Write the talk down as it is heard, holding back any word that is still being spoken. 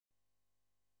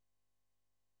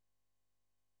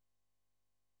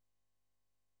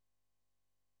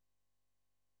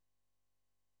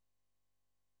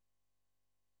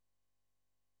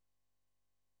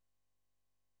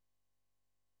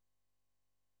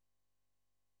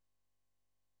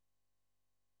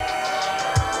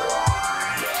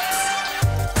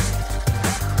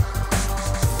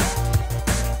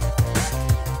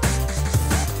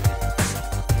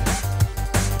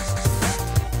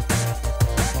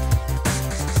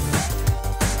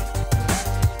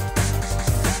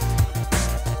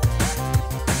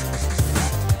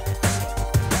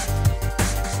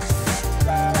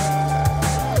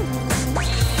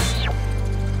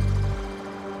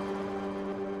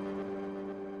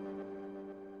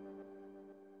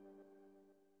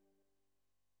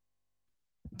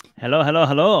Hello, hello,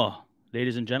 hello,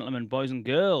 ladies and gentlemen, boys and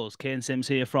girls. Kane Sims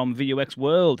here from VUX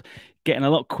World. Getting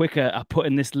a lot quicker at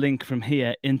putting this link from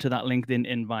here into that LinkedIn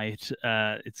invite.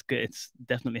 It's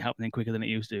definitely happening quicker than it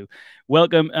used to.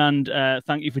 Welcome and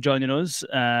thank you for joining us.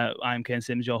 I'm Kane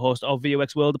Sims, your host of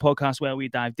VUX World, the podcast where we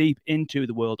dive deep into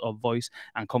the world of voice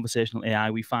and conversational AI.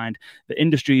 We find the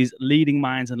industry's leading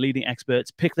minds and leading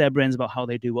experts, pick their brains about how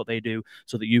they do what they do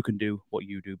so that you can do what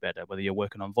you do better, whether you're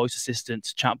working on voice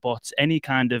assistants, chatbots, any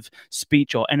kind of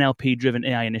speech or NLP-driven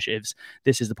AI initiatives.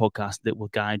 This is the podcast that will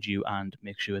guide you and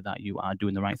make sure that you are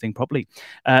doing the right thing properly.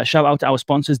 Shout out to our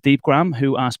sponsors, Deepgram,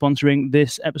 who are sponsoring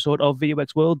this episode of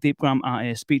VUX World. Deepgram are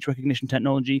a speech recognition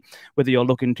technology. Whether you're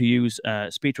looking to use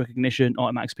speech recognition,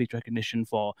 automatic speech recognition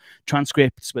for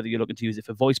transcripts, whether you're looking to use it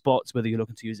for voice bots, whether you're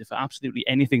looking to use it for absolutely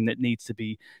anything that needs to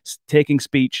be taking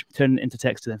speech, turning it into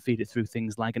text, and then feed it through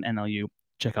things like an NLU,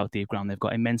 check out Deepgram. They've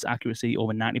got immense accuracy,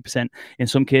 over 90%. In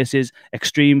some cases,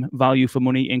 extreme value for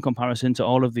money in comparison to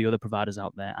all of the other providers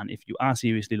out there. And if you are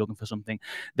seriously looking for something,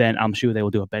 then I'm sure they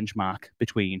will do a benchmark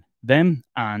between them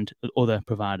and other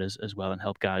providers as well and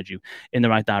help guide you in the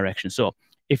right direction. So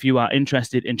if you are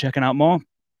interested in checking out more,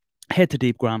 head to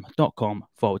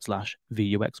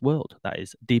deepgram.com/VUX World. That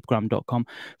is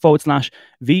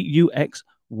deepgram.com/VUX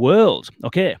World.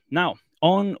 Okay, now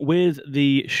on with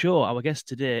the show. Our guest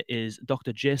today is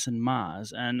Dr. Jason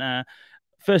Mars. And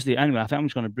firstly, anyway, I think I'm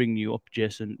just going to bring you up,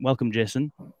 Jason. Welcome,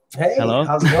 Jason. Hey, hello.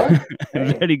 How's it going?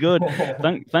 Hey. Very good.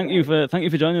 Thank you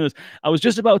for joining us. I was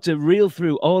just about to reel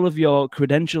through all of your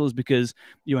credentials because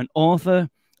you're an author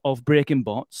of Breaking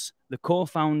Bots, the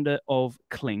co-founder of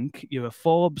Clinc. You're a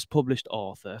Forbes published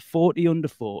author, 40 under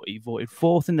 40, voted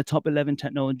 4th in the top 11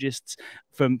 technologists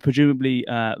from presumably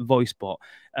VoiceBot,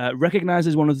 recognized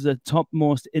as one of the top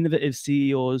most innovative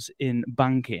CEOs in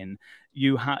banking.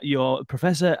 You're a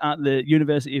professor at the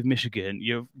University of Michigan.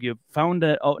 You're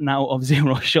founder now of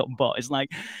ZeroShotBot. It's like,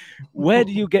 where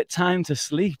do you get time to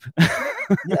sleep?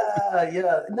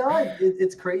 Yeah. No,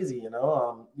 it's crazy, you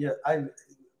know.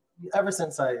 Ever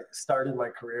since I started my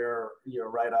career,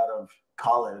 right out of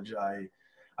college, I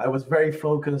was very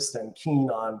focused and keen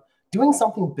on doing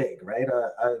something big, right?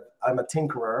 I'm a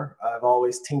tinkerer. I've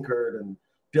always tinkered and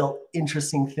built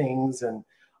interesting things, and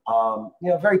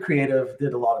very creative.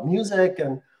 Did a lot of music,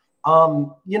 and I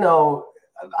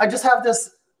just have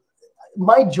this.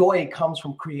 My joy comes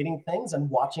from creating things and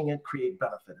watching it create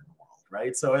benefit in the world,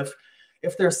 right? So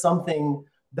if there's something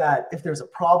if there's a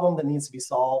problem that needs to be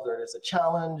solved, or there's a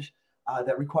challenge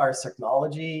that requires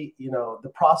technology, the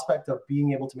prospect of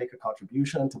being able to make a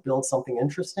contribution to build something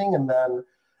interesting and then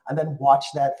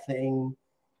watch that thing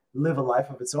live a life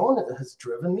of its own has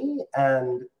driven me.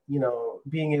 And,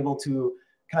 being able to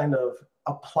kind of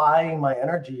apply my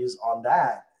energies on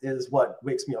that is what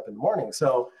wakes me up in the morning.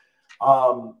 So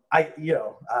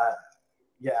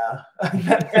yeah.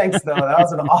 Thanks, though. That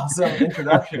was an awesome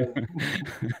introduction.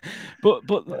 but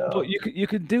you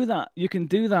can do that. You can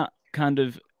do that kind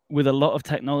of with a lot of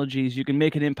technologies. You can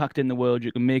make an impact in the world.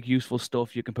 You can make useful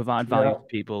stuff. You can provide value to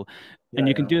people, and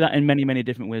you can do that in many, many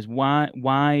different ways.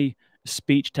 Why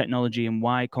speech technology and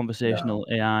why conversational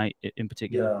AI in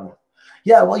particular?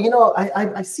 Yeah. Well,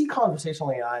 I see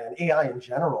conversational AI and AI in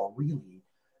general really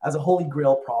as a holy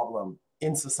grail problem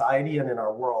in society and in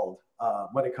our world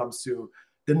when it comes to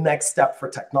the next step for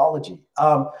technology.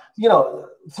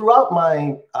 Throughout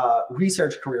my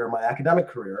research career, my academic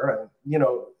career, and,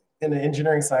 in the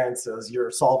engineering sciences, you're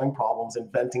solving problems,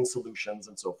 inventing solutions,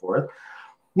 and so forth.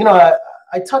 I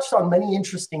touched on many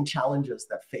interesting challenges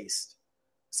that faced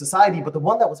society, but the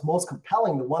one that was most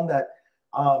compelling, the one that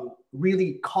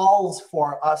really calls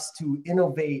for us to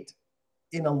innovate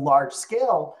in a large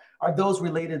scale, are those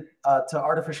related to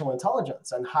artificial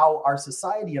intelligence and how our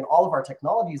society and all of our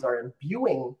technologies are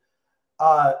imbuing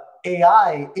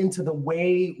AI into the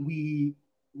way we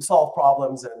solve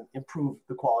problems and improve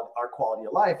our quality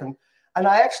of life. And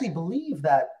I actually believe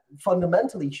that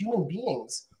fundamentally human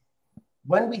beings,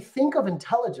 when we think of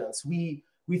intelligence, we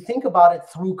think about it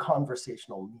through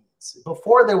conversational means.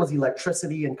 Before there was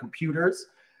electricity and computers,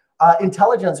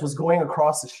 intelligence was going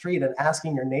across the street and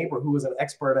asking your neighbor who was an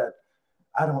expert at,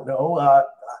 I don't know, a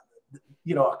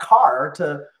car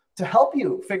to help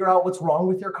you figure out what's wrong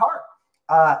with your car.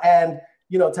 And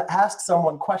to ask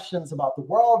someone questions about the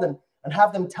world and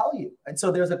have them tell you. And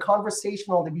so there's a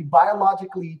conversational, we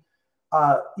biologically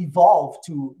evolved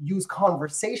to use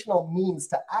conversational means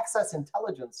to access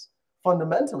intelligence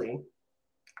fundamentally.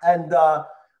 And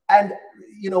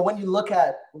when you look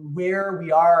at where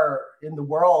we are in the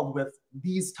world with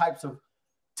these types of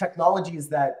technologies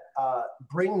that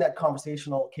bring that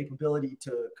conversational capability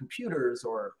to computers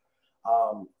or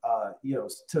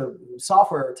to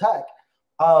software or tech,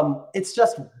 it's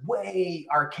just way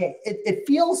archaic. It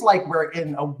feels like we're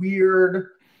in a weird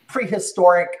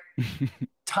prehistoric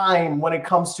time when it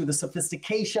comes to the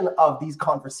sophistication of these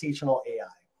conversational AI.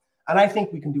 And I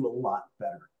think we can do a lot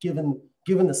better given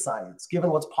the science, given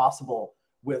what's possible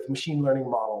with machine learning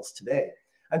models today.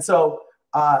 And so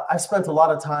I spent a lot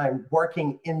of time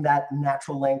working in that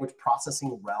natural language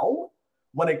processing realm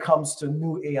when it comes to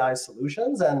new AI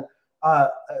solutions and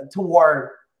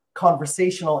toward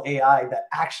conversational AI that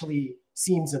actually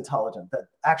seems intelligent, that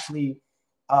actually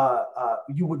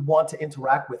you would want to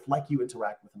interact with like you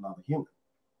interact with another human.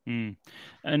 Mm.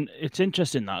 And it's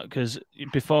interesting that because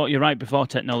you're right, before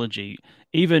technology,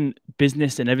 even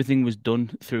business and everything was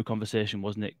done through conversation,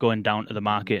 wasn't it? Going down to the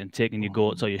market and taking your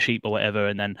goats or your sheep or whatever,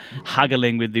 and then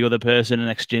haggling with the other person and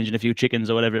exchanging a few chickens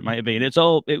or whatever it might be. And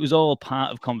it was all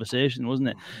part of conversation, wasn't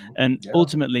it? And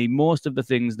ultimately, most of the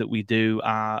things that we do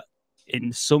are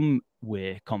in some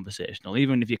way conversational.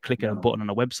 Even if you're clicking a button on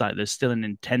a website, there's still an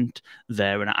intent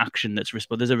there and an action that's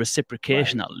there's a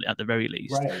reciprocation at the very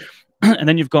least. And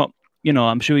then you've got,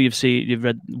 I'm sure you've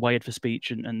read Wired for Speech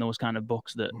and those kind of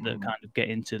books that kind of get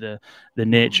into the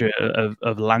nature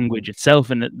of language itself.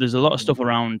 And there's a lot of stuff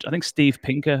around, I think Steve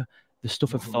Pinker, the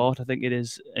stuff of thought, I think it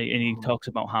is. And he talks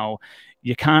about how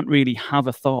you can't really have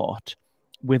a thought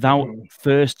without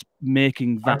first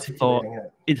making that thought,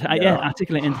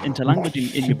 articulate into language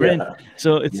in your brain.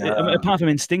 So it's apart from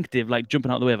instinctive, like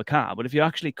jumping out the way of a car, but if you're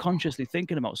actually consciously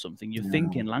thinking about something, you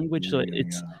think in language. So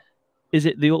it's,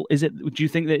 do you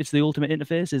think that it's the ultimate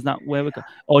interface? Is that where we're going?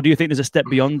 Or do you think there's a step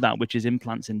beyond that, which is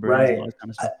implants in brains and all that kind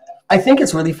of stuff? I think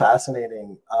it's really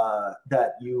fascinating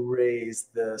that you raise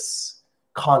this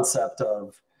concept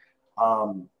of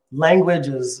language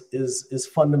is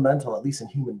fundamental, at least in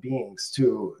human beings,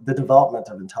 to the development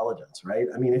of intelligence, right?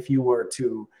 I mean, if you were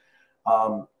to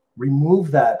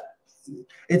remove that,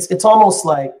 it's almost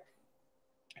like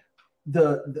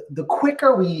the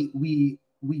quicker we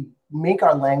make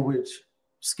our language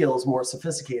skills more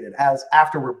sophisticated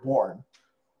after we're born,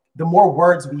 the more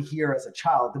words we hear as a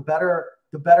child, the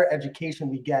better education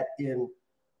we get in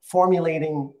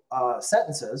formulating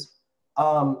sentences.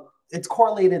 It's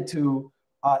correlated to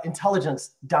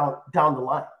intelligence down the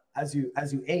line as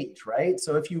you age, right?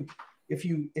 So if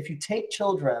you take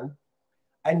children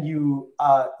and you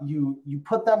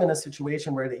put them in a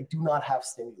situation where they do not have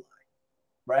stimuli,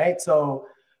 right? So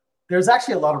there's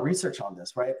actually a lot of research on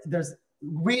this, right? There's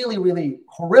really, really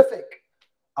horrific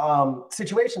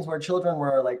situations where children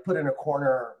were like put in a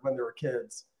corner when they were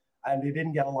kids and they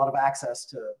didn't get a lot of access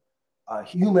to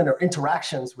human or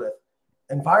interactions with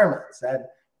environments. And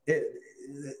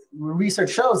research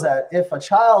shows that if a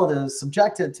child is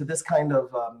subjected to this kind of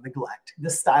neglect,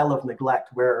 this style of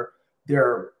neglect where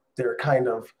they're kind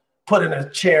of put in a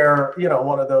chair,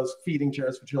 one of those feeding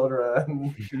chairs for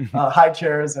children, high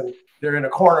chairs, and they're in a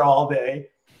corner all day,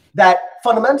 that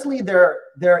fundamentally their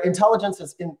intelligence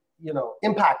is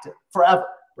impacted forever,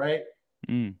 right?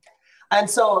 And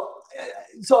so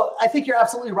I think you're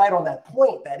absolutely right on that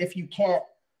point, that if you can't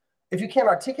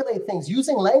articulate things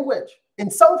using language in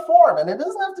some form, and it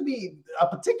doesn't have to be a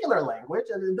particular language,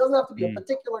 and it doesn't have to be a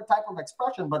particular type of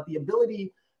expression, but the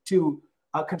ability to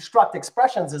construct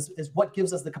expressions is what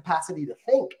gives us the capacity to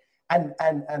think and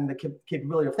the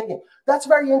capability of thinking. That's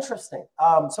very interesting.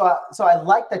 So I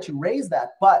like that you raised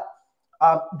that, but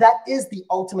that is the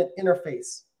ultimate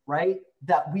interface, right?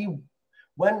 That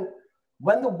when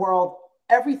the world,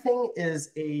 everything is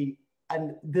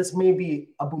and this may be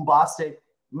a bombastic,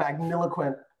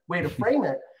 magniloquent way to frame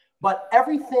it, but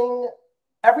every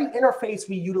interface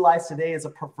we utilize today is a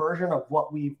perversion of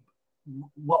what we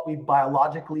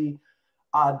biologically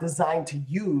designed to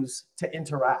use to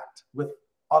interact with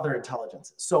other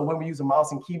intelligences. So when we use a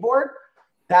mouse and keyboard,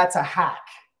 that's a hack.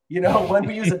 When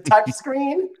we use a touch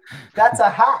screen, that's a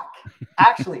hack,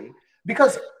 actually.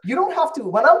 Because you don't have to,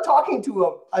 when I'm talking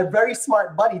to a very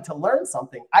smart buddy to learn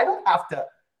something, I don't have to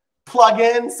plug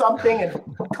in something and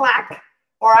clack,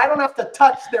 or I don't have to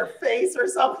touch their face or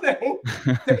something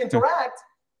to interact.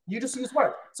 You just use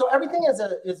words. So everything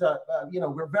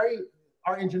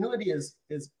our ingenuity is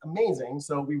amazing.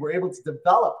 So we were able to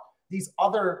develop these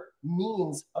other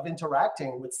means of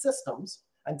interacting with systems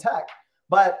and tech,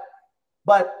 but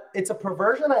it's a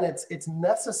perversion, and it's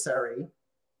necessary.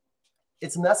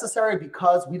 It's necessary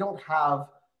because we don't have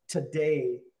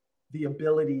today the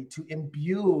ability to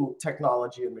imbue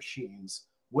technology and machines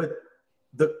with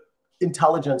the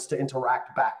intelligence to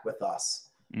interact back with us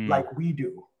like we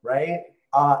do, right?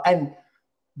 And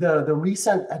the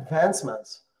recent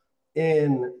advancements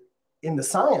in the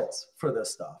science for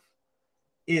this stuff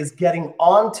is getting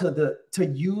on to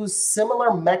use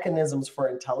similar mechanisms for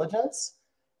intelligence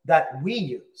that we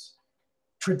use.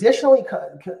 Traditionally,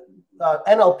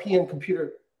 NLP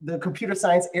and the computer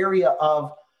science area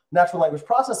of natural language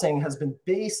processing has been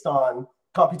based on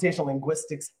computational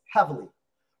linguistics heavily,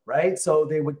 right? So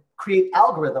they would create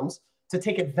algorithms to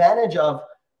take advantage of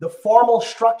the formal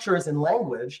structures in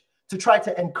language to try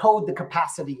to encode the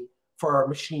capacity for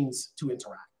machines to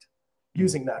interact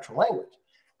using natural language.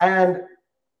 And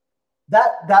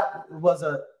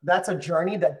that's a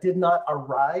journey that did not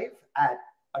arrive at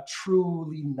a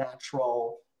truly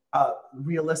natural,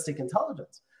 realistic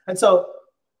intelligence. And so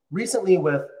recently,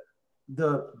 with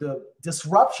the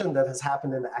disruption that has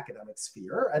happened in the academic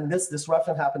sphere, and this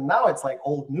disruption happened now, it's like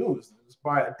old news. It was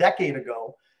probably a decade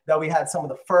ago that we had some of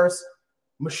the first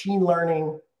machine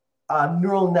learning,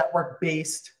 neural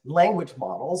network-based language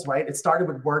models, right? It started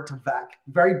with word2vec,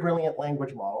 very brilliant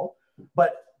language model.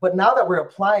 But now that we're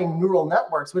applying neural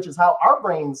networks, which is how our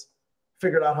brains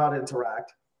figured out how to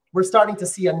interact, we're starting to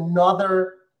see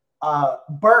another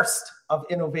burst of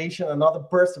innovation, another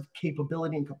burst of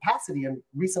capability and capacity. And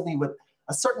recently with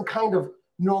a certain kind of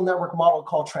neural network model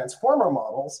called transformer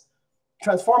models,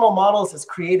 transformer models has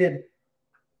created,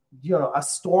 a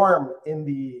storm in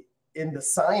the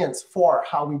science for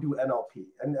how we do NLP.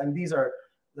 And these are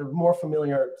more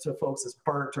familiar to folks as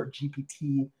BERT or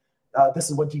GPT. This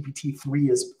is what GPT-3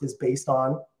 is based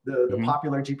on, the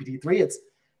popular GPT-3.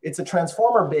 It's a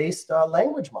transformer-based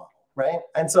language model, right?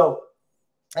 And so,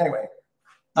 anyway,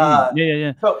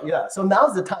 So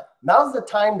now's the time. Now's the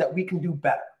time that we can do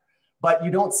better, but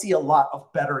you don't see a lot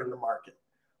of better in the market,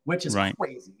 which is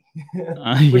crazy.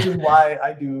 Which is why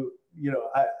I do,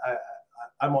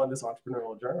 I'm on this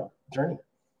entrepreneurial journey.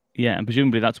 Yeah, and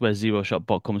presumably that's where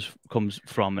ZeroShotBot comes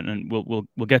from, and we'll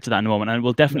get to that in a moment, and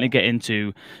we'll definitely get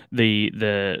into the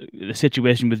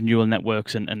situation with neural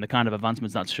networks and the kind of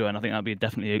advancements that's showing. I think that'd be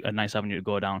definitely a nice avenue to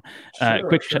go down.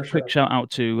 Quick shout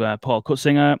out to Paul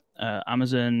Cutsinger,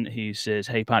 Amazon. He says,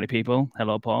 "Hey, party people,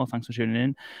 hello Paul, thanks for tuning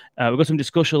in." We've got some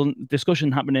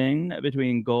discussion happening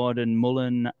between Gordon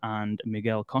Mullen and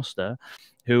Miguel Costa,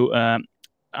 who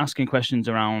asking questions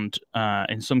around,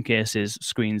 in some cases,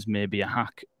 screens may be a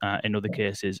hack. In other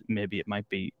cases, maybe it might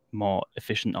be more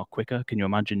efficient or quicker. Can you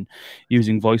imagine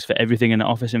using voice for everything in an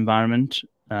office environment?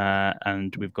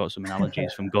 And we've got some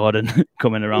analogies from Gordon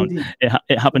coming around.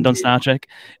 It happened on Star Trek,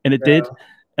 and it did.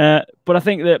 But I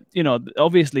think that,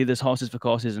 obviously there's horses for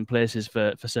courses and places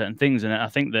for certain things. And I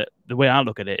think that the way I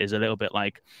look at it is a little bit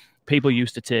like people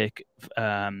used to take,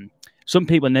 some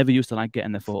people never used to like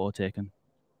getting their photo taken.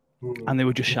 And they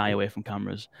would just shy away from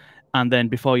cameras. And then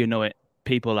before you know it,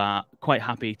 people are quite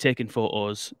happy taking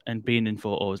photos and being in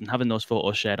photos and having those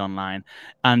photos shared online.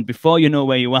 And before you know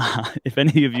where you are, if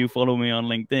any of you follow me on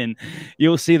LinkedIn,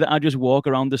 you'll see that I just walk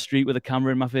around the street with a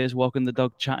camera in my face, walking the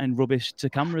dog, chatting rubbish to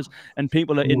cameras. And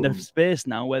people are in the space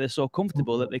now where they're so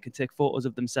comfortable that they can take photos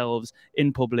of themselves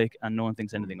in public and no one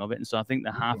thinks anything of it. And so I think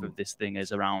the half of this thing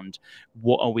is around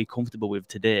what are we comfortable with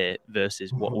today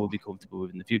versus what we'll be comfortable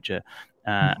with in the future.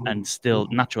 And still,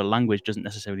 natural language doesn't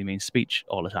necessarily mean speech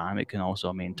all the time. It can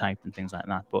also mean typed and things like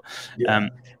that. But By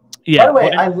the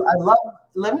way, I love.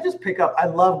 Let me just pick up. I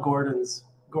love Gordon's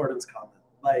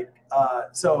comment.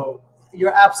 So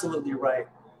you're absolutely right.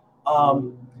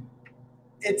 And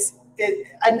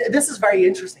this is very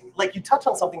interesting. Like, you touch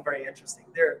on something very interesting.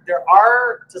 There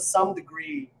are, to some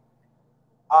degree,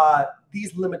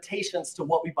 these limitations to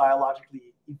what we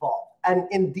biologically evolve. And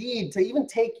indeed, to even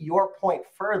take your point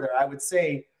further, I would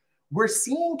say we're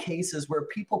seeing cases where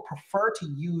people prefer to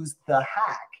use the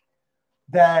hack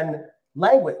than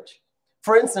language.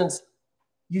 For instance,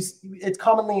 it's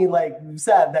commonly, like you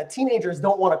said, that teenagers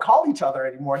don't want to call each other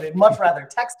anymore. They'd much rather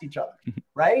text each other,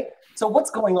 right? So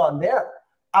what's going on there?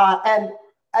 And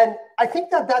I think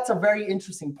that that's a very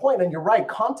interesting point. And you're right,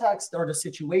 context or the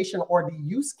situation or the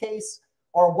use case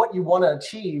or what you want to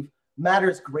achieve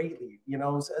matters greatly.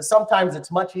 Sometimes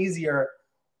it's much easier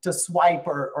to swipe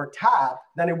or tap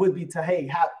than it would be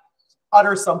to,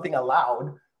 utter something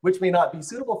aloud, which may not be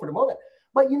suitable for the moment.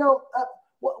 But,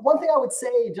 one thing I would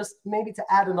say, just maybe to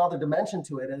add another dimension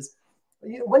to it, is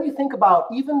when you think about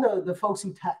even the folks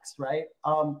who text, right?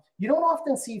 You don't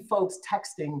often see folks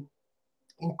texting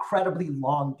incredibly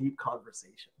long, deep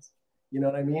conversations. You know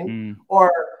what I mean?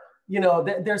 Or,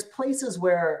 there's places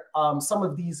where some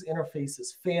of these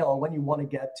interfaces fail when you want to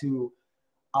get to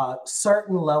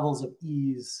certain levels of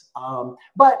ease.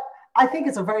 But I think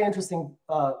it's a very interesting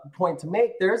point to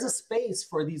make. There's a space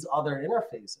for these other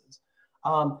interfaces.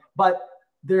 But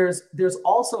there's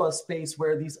also a space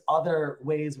where these other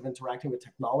ways of interacting with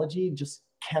technology just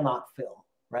cannot fill,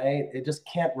 right? It just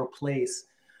can't replace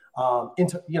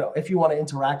If you want to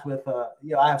interact with,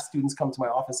 I have students come to my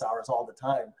office hours all the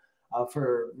time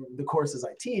for the courses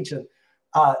I teach, and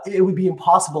it would be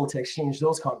impossible to exchange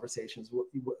those conversations,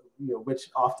 which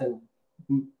often,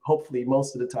 hopefully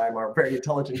most of the time, are very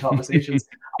intelligent conversations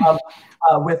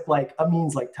with like a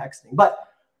means like texting. But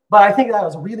I think that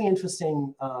was a really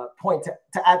interesting point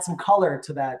to add some color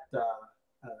to that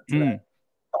that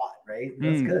thought, right?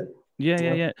 That's good.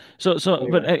 Yeah. So,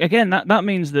 anyway. But again, that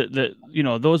means that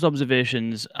those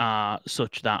observations are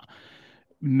such that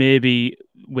maybe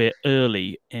we're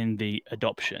early in the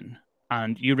adoption.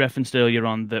 And you referenced earlier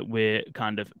on that we're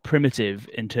kind of primitive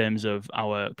in terms of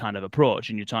our kind of approach.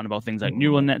 And you're talking about things like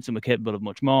neural nets, and we're capable of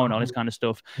much more and all this kind of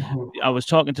stuff. I was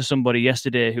talking to somebody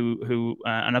yesterday who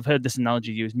and I've heard this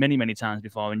analogy used many, many times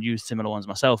before and used similar ones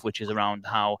myself, which is around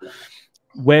how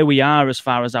where we are as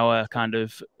far as our kind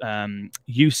of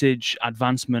usage,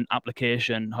 advancement,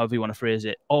 application, however you want to phrase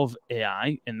it, of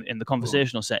AI in the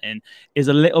conversational setting is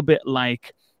a little bit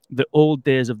like the old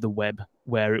days of the web,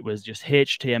 where it was just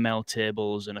HTML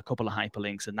tables and a couple of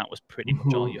hyperlinks, and that was pretty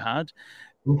much all you had.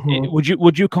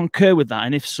 Would you concur with that?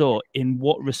 And if so, in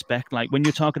what respect? Like when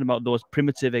you're talking about those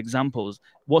primitive examples,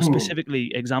 what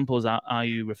specifically examples are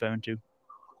you referring to?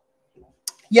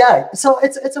 Yeah, so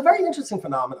it's a very interesting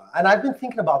phenomenon, and I've been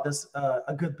thinking about this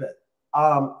a good bit.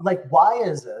 Like, why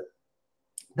is it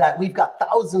that we've got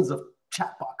thousands of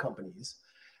chatbot companies?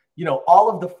 All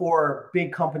of the 4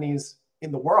 big companies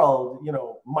in the world,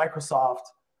 Microsoft,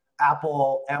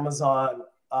 Apple, Amazon,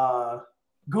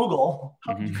 Google.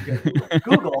 How did you forget Google?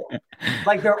 Google,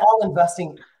 like they're all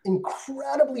investing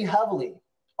incredibly heavily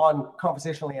on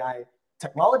conversational AI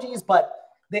technologies, but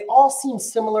they all seem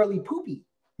similarly poopy.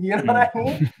 You know what I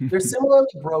mean? They're similarly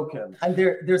broken, and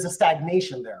there's a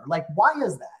stagnation there. Like, why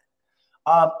is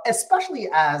that? Especially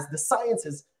as the science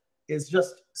is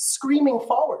just screaming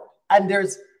forward, and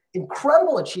there's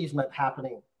incredible achievement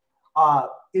happening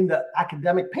in the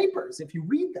academic papers if you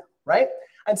read them, right?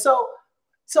 And so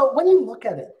when you look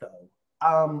at it,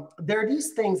 though, there are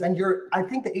these things, and I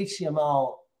think the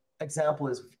HTML example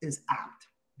is apt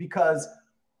because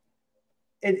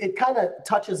it kind of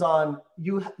touches on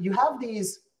you have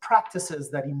these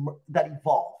practices that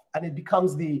evolve, and it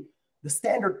becomes the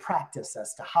standard practice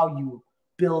as to how you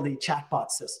build a chatbot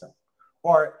system,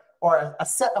 or a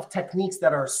set of techniques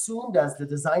that are assumed as the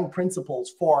design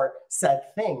principles for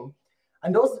said thing.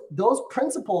 And those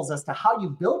principles as to how you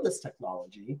build this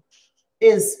technology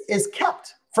is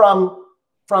kept from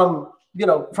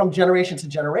generation to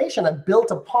generation and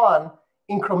built upon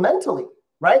incrementally,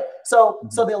 right? So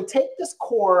they'll take this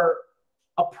core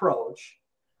approach,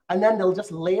 and then they'll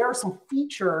just layer some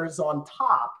features on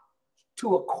top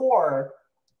to a core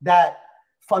that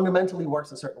fundamentally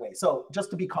works a certain way. So just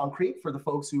to be concrete for the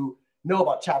folks who know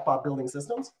about chatbot building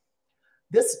systems,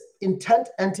 this intent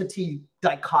entity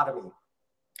dichotomy,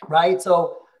 right?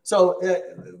 So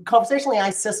conversational AI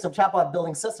system, chatbot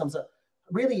building systems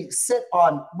really sit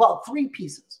on, 3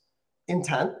 pieces: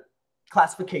 intent,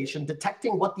 classification,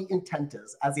 detecting what the intent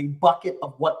is as a bucket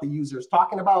of what the user is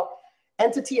talking about;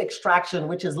 entity extraction,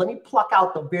 which is, let me pluck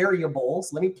out the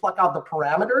variables, let me pluck out the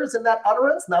parameters in that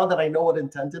utterance now that I know what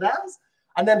intent it has.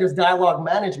 And then there's dialogue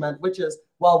management, which is,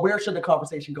 where should the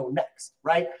conversation go next,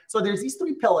 right? So there's these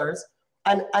 3 pillars,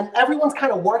 and everyone's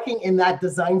kind of working in that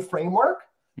design framework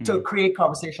to create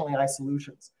conversational AI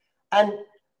solutions. And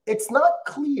it's not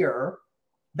clear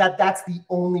that that's the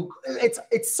only,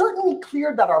 it's certainly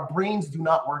clear that our brains do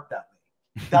not work that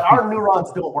way, that our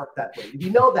neurons don't work that way. You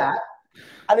know that.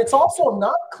 And it's also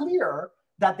not clear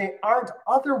that there aren't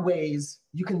other ways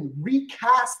you can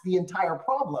recast the entire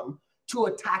problem to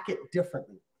attack it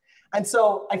differently. And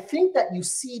so I think that you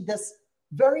see this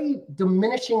very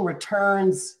diminishing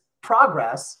returns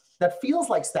progress that feels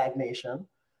like stagnation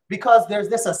because there's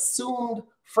this assumed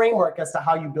framework as to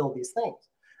how you build these things.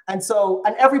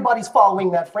 And everybody's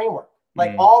following that framework.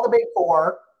 Like all the big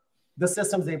 4, the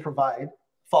systems they provide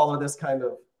follow this kind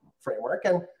of framework.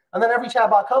 And then every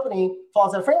chatbot company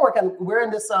follows that framework, and we're in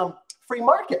this free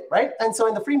market, right? And so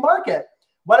in the free market,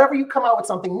 whenever you come out with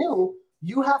something new,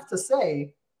 you have to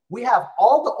say, we have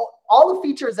all the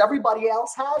features everybody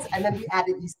else has, and then we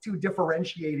added these 2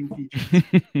 differentiating features.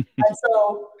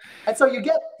 and so you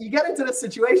get into this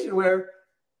situation where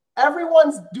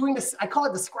everyone's doing this. I call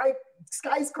it the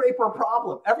skyscraper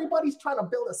problem. Everybody's trying to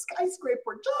build a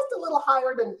skyscraper just a little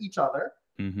higher than each other.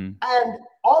 And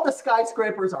all the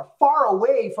skyscrapers are far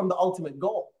away from the ultimate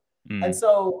goal. And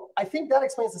so I think that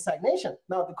explains the stagnation.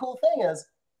 Now, the cool thing is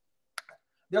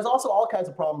there's also all kinds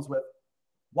of problems with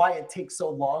why it takes so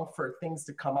long for things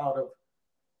to come out of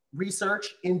research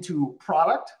into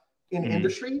product in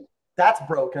industry. That's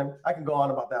broken. I can go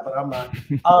on about that, but I'm not.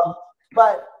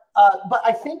 But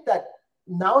I think that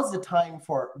now is the time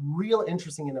for real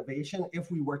interesting innovation.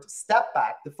 If we were to step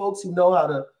back, the folks who know how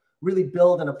to really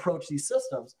build and approach these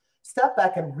systems, step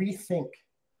back and rethink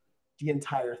the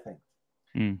entire thing.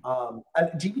 And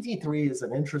GPT-3 is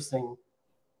an interesting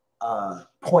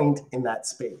point in that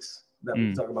space that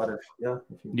we talk about it.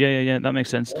 Yeah. That makes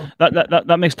sense.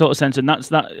 That makes total sense, and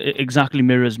that exactly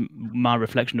mirrors my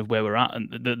reflection of where we're at. And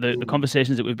the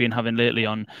conversations that we've been having lately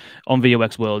on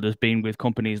VUX World has been with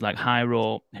companies like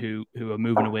Hyro, who are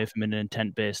moving away from an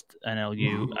intent-based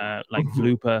NLU, like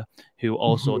Vlooper, who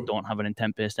also don't have an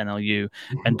intent-based NLU,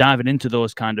 and diving into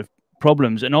those kind of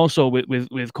problems, and also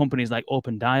with companies like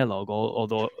Open Dialogue,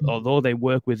 although they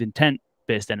work with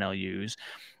intent-based NLUs,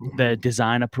 their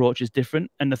design approach is different.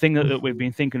 And the thing that we've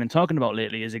been thinking and talking about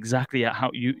lately is exactly how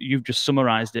you've just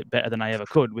summarized it better than I ever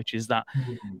could, which is that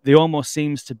there almost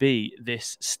seems to be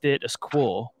this status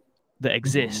quo that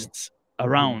exists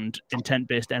around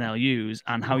intent-based NLUs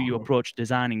and how you approach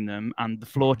designing them, and the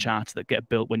flow charts that get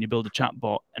built when you build a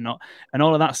chatbot, and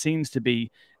all of that seems to be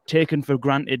taken for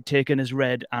granted, taken as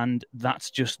read, and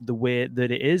that's just the way that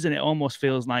it is. And it almost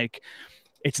feels like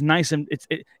it's nice, and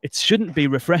it shouldn't be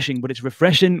refreshing, but it's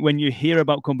refreshing when you hear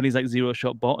about companies like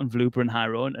ZeroShotBot and Vlooper and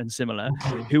Hyro and similar,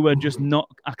 who are just not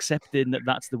accepting that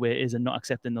that's the way it is and not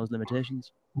accepting those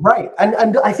limitations. Right.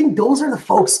 And I think those are the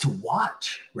folks to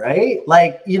watch, right?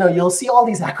 Like, you'll see all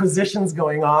these acquisitions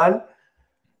going on,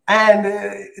 and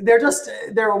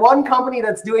they're one company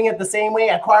that's doing it the same way,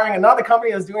 acquiring another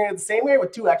company that's doing it the same way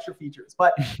with 2 extra features.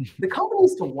 But the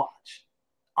companies to watch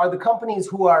are the companies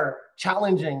who are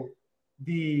challenging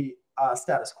the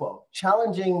status quo,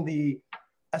 challenging the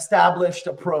established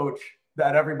approach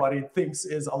that everybody thinks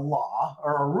is a law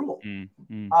or a rule,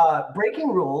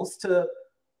 breaking rules to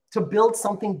build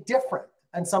something different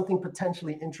and something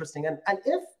potentially interesting. And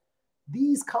if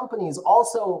these companies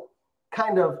also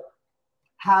kind of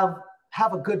have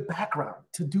a good background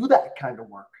to do that kind of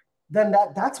work, then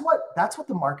that's what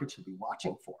the market should be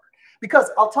watching for.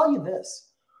 Because I'll tell you this,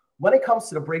 when it comes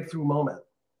to the breakthrough moment,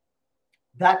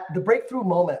 that the breakthrough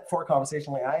moment for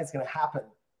conversational AI is going to happen,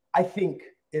 I think,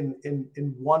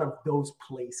 in one of those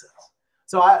places.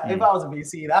 So if I was a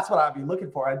VC, that's what I'd be looking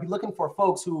for. I'd be looking for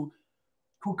folks who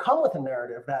come with a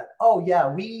narrative that, oh yeah,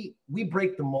 we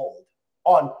break the mold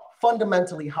on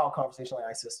fundamentally how conversational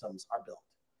AI systems are built.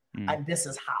 And this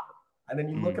is how. And then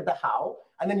you look at the how,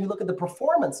 and then you look at the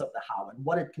performance of the how and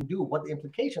what it can do, what the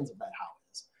implications of that how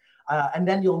is. And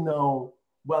then you'll know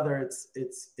whether it's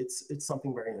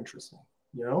something very interesting.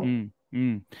 And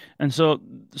so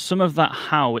some of that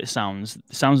how it sounds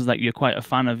like you're quite a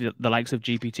fan of the likes of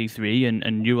GPT-3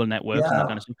 and neural networks and that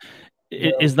kind of stuff.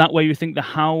 Is that where you think the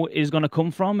how is going to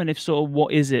come from? And if so,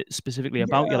 what is it specifically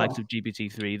about your likes of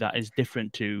GPT-3 that is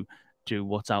different to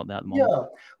what's out there at the moment?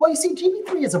 Well, you see,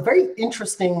 GPT-3 is a very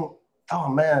interesting, oh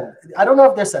man, I don't know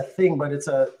if there's a thing, but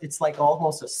it's like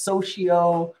almost a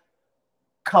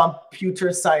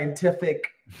socio-computer scientific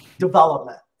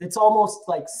development. It's almost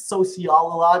like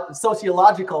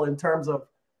sociological in terms of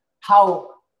how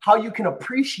you can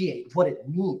appreciate what it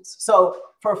means. So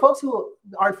for folks who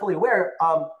aren't fully aware,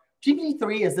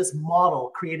 GPT-3 is this model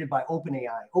created by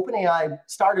OpenAI. OpenAI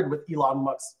started with Elon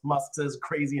Musk's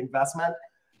crazy investment.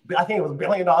 I think it was $1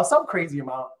 billion, some crazy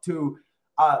amount, to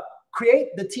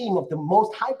create the team of the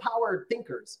most high-powered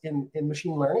thinkers in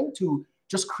machine learning to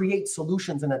just create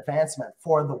solutions and advancement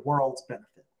for the world's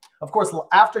benefit. Of course,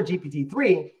 after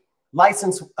GPT-3,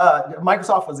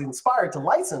 Microsoft was inspired to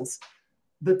license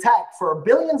the tech for $1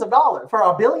 billion,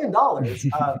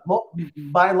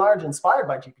 by and large inspired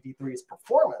by GPT-3's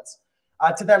performance,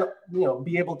 to then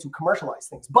be able to commercialize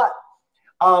things. But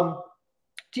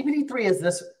GPT-3 is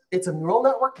this. It's a neural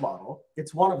network model.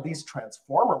 It's one of these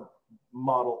transformer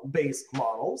based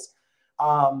models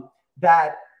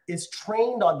that is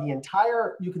trained on the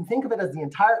entire. You can think of it as the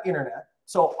entire internet.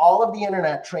 So all of the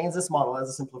internet trains this model as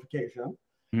a simplification.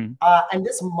 And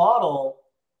this model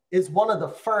is one of the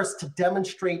first to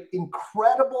demonstrate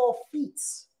incredible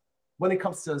feats when it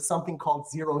comes to something called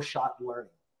zero-shot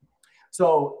learning.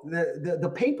 So the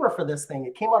paper for this thing,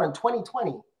 it came out in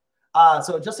 2020,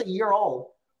 so just a year old,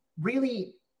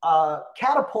 really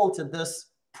catapulted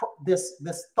this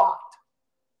thought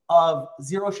of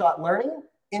zero-shot learning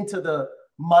into the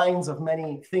minds of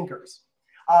many thinkers.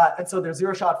 And so there's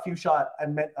zero-shot, few-shot,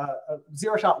 and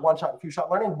zero-shot, one-shot, and few-shot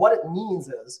learning. What it means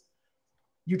is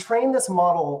you train this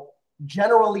model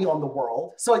generally on the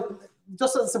world. So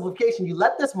just as a simplification, you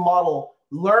let this model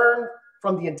learn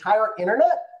from the entire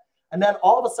internet, and then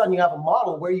all of a sudden you have a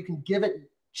model where you can give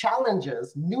it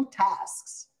challenges, new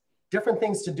tasks, different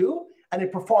things to do, and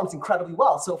it performs incredibly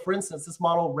well. So for instance, this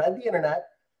model read the internet,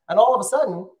 and all of a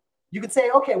sudden you could say,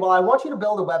 okay, well, I want you to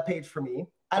build a web page for me.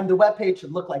 And the web page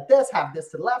should look like this, have this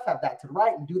to the left, have that to the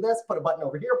right, and do this, put a button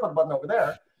over here, put a button over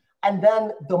there. And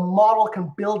then the model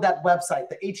can build that website,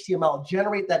 the HTML,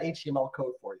 generate that HTML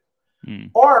code for you.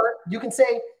 Or you can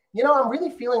say, you know, I'm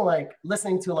really feeling like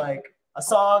listening to like a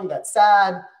song that's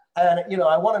sad. And, you know,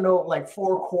 I want to know like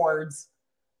 4 chords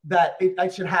that I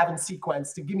should have in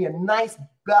sequence to give me a nice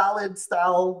ballad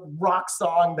style rock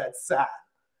song that's sad.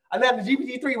 And then the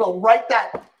GPT-3 will write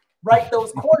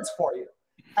those chords for you.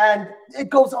 And it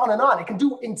goes on and on. It can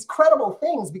do incredible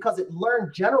things because it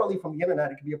learned generally from the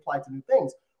internet. It can be applied to new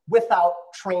things without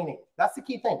training. That's the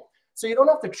key thing. So you don't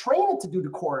have to train it to do the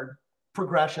chord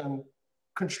progression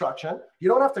construction. You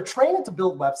don't have to train it to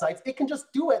build websites. It can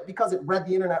just do it because it read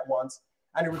the internet once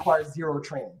and it requires zero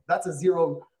training. That's a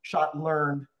zero-shot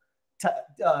learned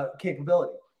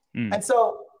capability. And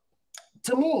so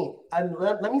to me, and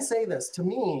let me say this, to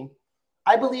me,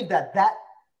 I believe that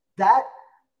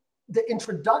the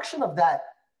introduction of that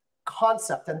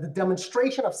concept and the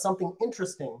demonstration of something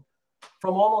interesting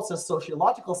from almost a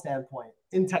sociological standpoint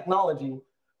in technology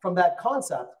from that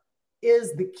concept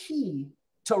is the key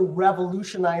to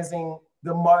revolutionizing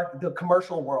the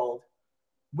commercial world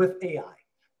with AI.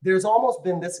 There's almost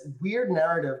been this weird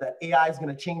narrative that AI is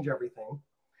going to change everything,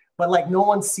 but like no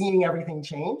one's seeing everything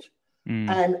change.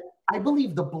 And I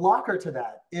believe the blocker to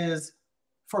that is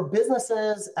for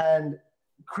businesses and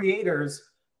creators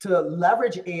to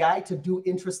leverage AI to do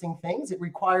interesting things. It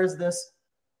requires this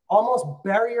almost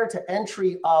barrier to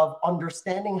entry of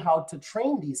understanding how to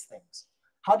train these things.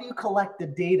 How do you collect the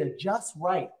data just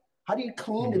right? How do you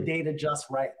clean the data just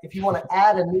right? If you want to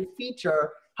add a new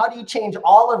feature, how do you change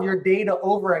all of your data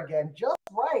over again just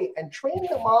right and train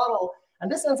the model?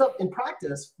 And this ends up in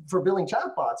practice for building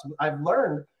chatbots. I've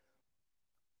learned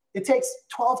it takes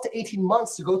 12 to 18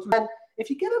 months to go through. And if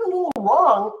you get it a little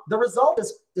wrong, the result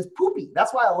is poopy.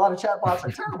 That's why a lot of chatbots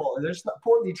are terrible. They're just not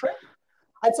poorly trained.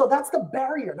 And so that's the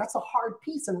barrier. That's a hard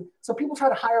piece. And so people try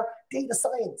to hire data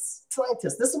scientists.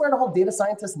 This is where the whole data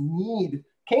scientist need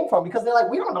came from, because they're like,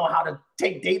 we don't know how to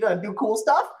take data and do cool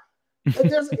stuff. And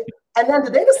then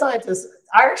the data scientists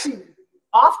are actually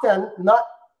often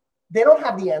they don't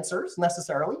have the answers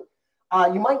necessarily.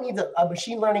 You might need a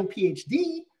machine learning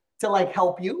PhD to like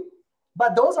help you,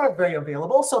 but those aren't very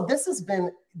available. So this has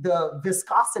been the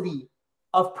viscosity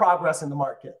of progress in the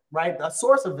market, right? A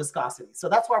source of viscosity. So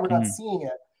that's why we're not seeing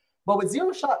it. But with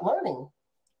zero-shot learning,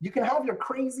 you can have your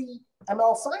crazy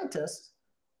ML scientists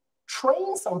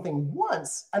train something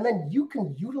once, and then you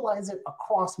can utilize it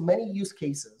across many use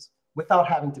cases without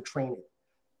having to train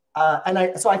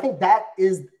it. So I think that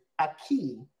is a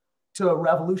key to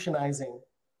revolutionizing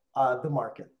the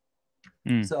market.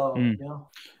 Yeah.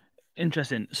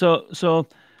 Interesting. So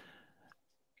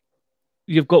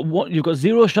you've got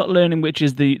zero-shot learning, which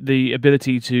is the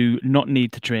ability to not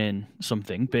need to train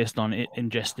something based on it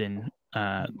ingesting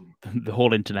the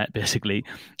whole internet, basically.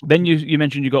 Then you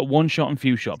mentioned you got one shot and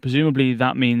few shot. Presumably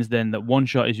that means then that one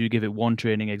shot is you give it one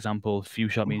training example, few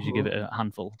shot means you give it a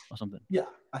handful or something. Yeah,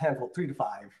 a handful, 3 to 5.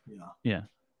 Yeah.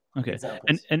 Okay.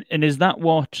 Examples. And is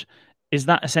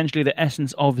that essentially the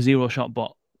essence of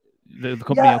ZeroShotBot? The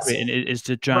company you're creating is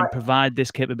to try and provide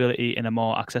this capability in a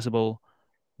more accessible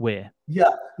way.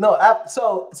 Yeah, no,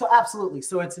 so absolutely.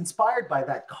 So it's inspired by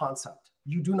that concept.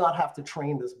 You do not have to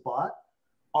train this bot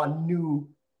on new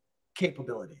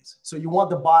capabilities. So you want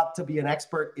the bot to be an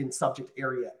expert in subject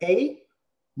area A,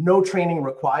 no training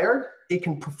required. It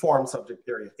can perform subject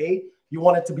area A. You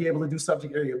want it to be able to do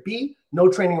subject area B, no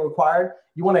training required.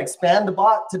 You want to expand the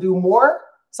bot to do more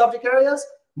subject areas,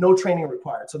 no training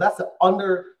required. So that's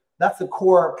the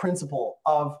core principle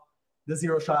of the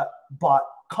zero-shot bot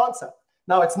concept.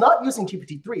 Now, it's not using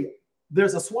GPT-3.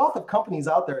 There's a swath of companies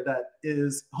out there that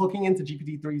is hooking into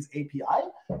GPT-3's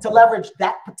API to leverage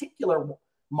that particular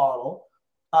model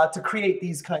to create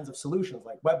these kinds of solutions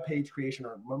like web page creation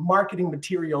or marketing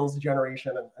materials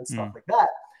generation and stuff like that.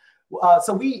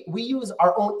 So we use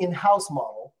our own in-house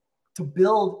model to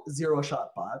build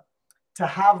ZeroShotBot to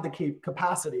have the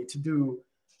capacity to do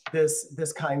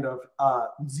this kind of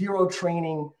zero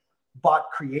training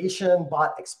bot creation,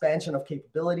 bot expansion of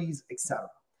capabilities, etc.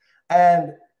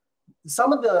 And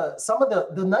some of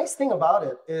the nice thing about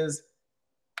it is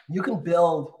you can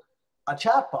build a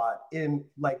chatbot in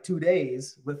like 2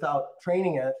 days without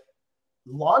training it,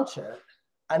 launch it,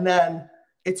 and then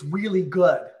it's really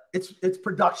good. It's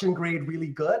production grade, really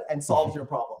good, and solves your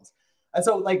problems. And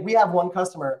so like we have one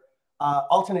customer,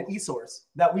 alternate eSource,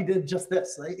 that we did just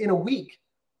this. Like, in a week,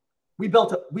 we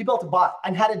built a bot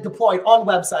and had it deployed on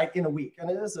website in a week. And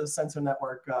it is a sensor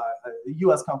network, a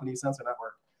US company, Sensor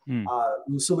Network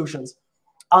Solutions.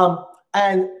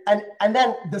 And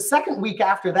then the second week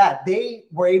after that, they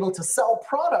were able to sell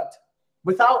product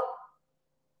without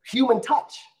human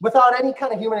touch, without any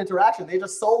kind of human interaction. They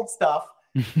just sold stuff.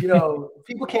 You know,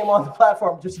 people came on the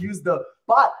platform, just used the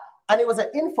bot, and it was an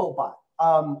info bot.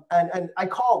 And I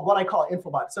call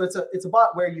info bot. So it's a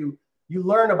bot where you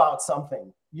learn about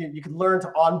something. You can learn to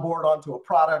onboard onto a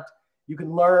product. You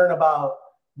can learn about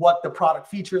what the product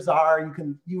features are.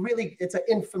 It's an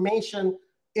information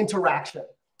interaction.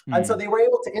 And so they were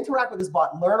able to interact with this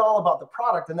bot, learn all about the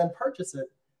product, and then purchase it.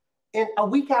 In a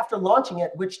week after launching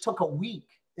it, which took a week,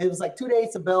 it was like 2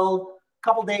 days to build, a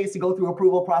couple days to go through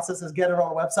approval processes, get it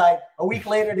on a website. A week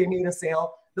later, they made a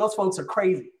sale. Those folks are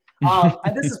crazy.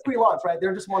 And this is pre-launch, right?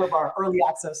 They're just one of our early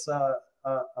access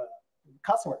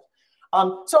customers.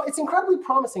 So it's incredibly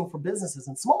promising for businesses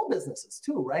and small businesses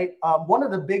too, right? One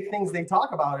of the big things they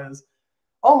talk about is,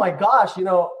 oh my gosh, you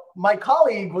know, my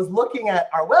colleague was looking at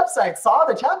our website, saw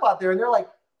the chatbot there, and they're like,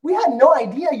 we had no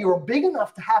idea you were big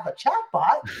enough to have a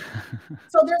chatbot.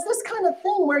 So there's this kind of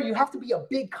thing where you have to be a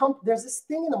big company. There's this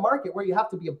thing in the market where you have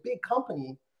to be a big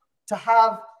company to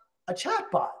have a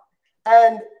chatbot.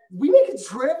 And we make it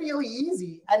trivially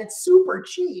easy, and it's super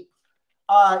cheap.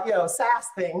 You know, SaaS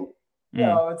thing. You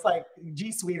know, it's like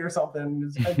G Suite or something.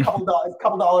 It's a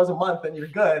couple dollars a month, and you're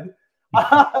good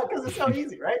because it's so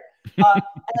easy, right?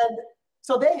 And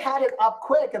so they had it up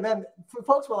quick, and then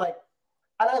folks were like,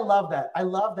 and I love that. I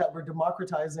love that we're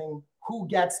democratizing who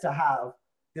gets to have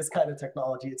this kind of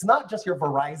technology. It's not just your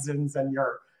Verizons and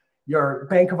your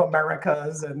Bank of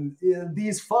Americas and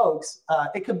these folks.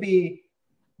 It could be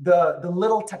the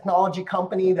little technology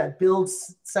company that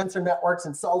builds sensor networks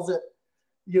and sells it,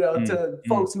 you know, to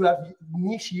folks who have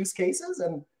niche use cases,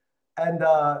 and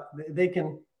they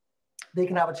can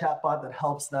have a chatbot that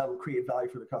helps them create value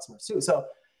for the customers too.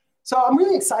 So I'm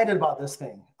really excited about this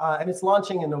thing, and it's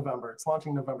launching in November. It's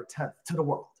launching November 10th to the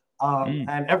world,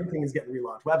 and everything is getting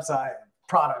relaunched: website,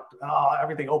 product,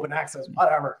 everything, open access,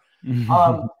 whatever.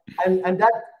 And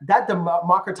that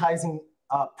democratizing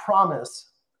promise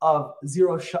of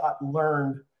zero-shot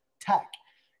learned tech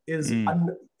is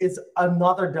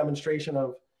another demonstration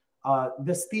of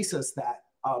this thesis that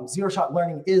zero-shot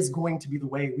learning is going to be the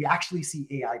way we actually see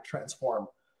AI transform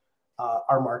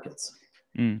our markets.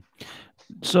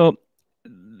 So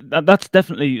that's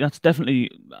definitely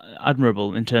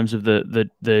admirable in terms of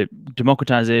the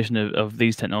democratization of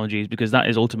these technologies, because that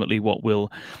is ultimately what will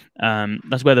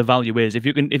that's where the value is. If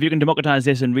you can democratize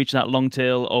this and reach that long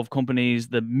tail of companies,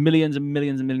 the millions and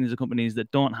millions and millions of companies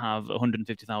that don't have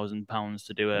 £150,000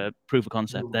 to do a proof of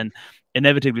concept, then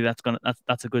inevitably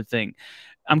that's a good thing.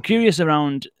 I'm curious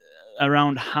around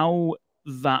how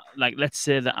that, like, let's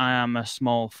say that I am a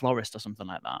small florist or something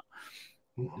like that.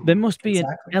 There must be an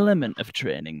element of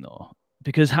training though,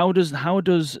 because how does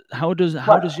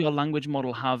your language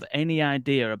model have any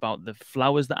idea about the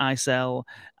flowers that I sell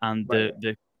and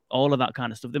the all of that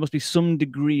kind of stuff? There must be some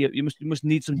degree of, you must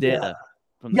need some data.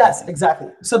 Yes,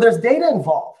 exactly. So there's data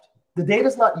involved. The data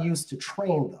is not used to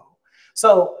train though.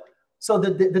 So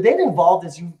the data involved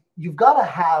is you've got to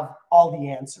have all the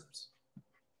answers,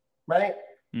 right?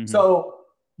 So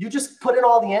you just put in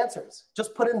all the answers.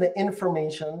 Just put in the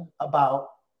information about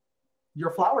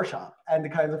your flower shop and the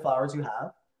kinds of flowers you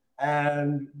have,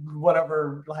 and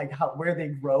whatever, like where they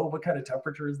grow, what kind of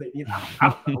temperatures they need.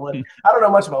 I don't know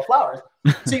much about flowers.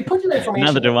 So you put your information.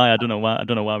 Neither do I. I don't know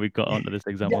why we got onto this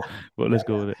example, but let's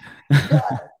go with it.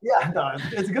 No,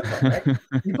 it's a good one, right?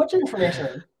 You put your information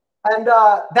in, and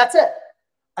that's it.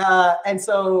 And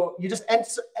so you just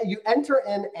enter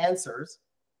in answers,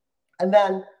 and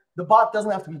then the bot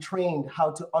doesn't have to be trained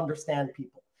how to understand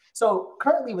people. So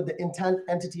currently with the intent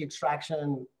entity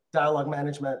extraction dialogue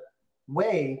management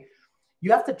way,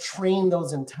 you have to train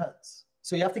those intents.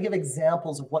 So you have to give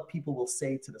examples of what people will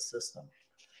say to the system.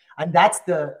 And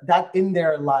that in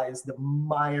there lies the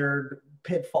mired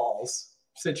pitfalls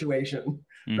situation,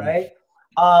 right?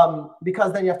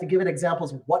 Because then you have to give it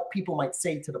examples of what people might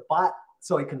say to the bot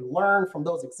so it can learn from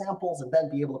those examples and then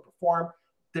be able to perform.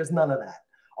 There's none of that.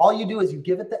 All you do is you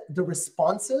give it the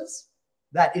responses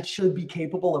that it should be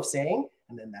capable of saying,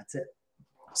 and then that's it.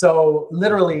 So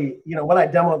literally, you know, when I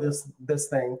demo this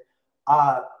thing,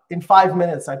 in 5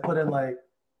 minutes, I put in like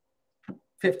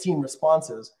 15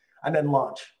 responses and then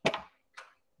launch.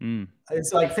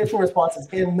 It's like 15 responses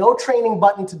in, no training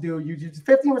button to do. You do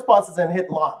 15 responses and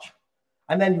hit launch.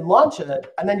 And then you launch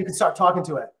it, and then you can start talking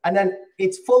to it. And then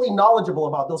it's fully knowledgeable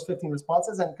about those 15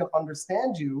 responses and can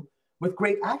understand you with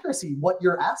great accuracy what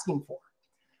you're asking for.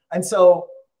 And so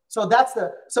So that's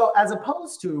so as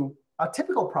opposed to a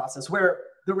typical process where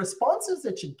the responses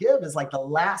that you give is like the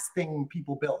last thing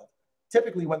people build.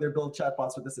 Typically when they build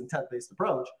chatbots with this intent-based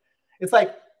approach, it's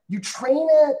like you train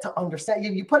it to understand.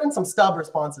 You put in some stub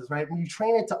responses, right? When you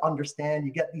train it to understand,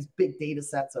 you get these big data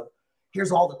sets of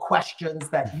here's all the questions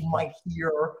that you might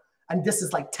hear. And this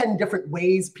is like 10 different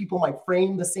ways people might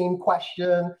frame the same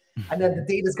question. And then the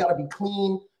data's got to be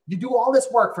clean. You do all this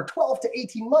work for 12 to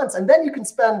 18 months, and then you can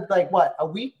spend like what, a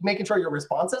week making sure your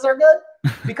responses are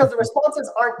good, because the responses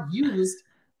aren't used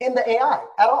in the AI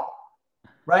at all,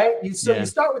 right? So you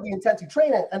start with the intent to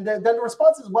train it, and then the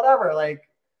responses, whatever, like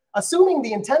assuming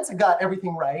the intents got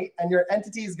everything right and your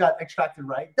entities got extracted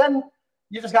right, then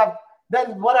you just have,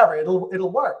 then whatever,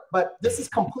 it'll work. But this is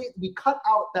complete. We cut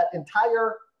out that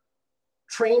entire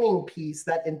training piece,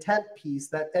 that intent piece,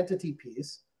 that entity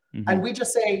piece. And we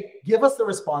just say, give us the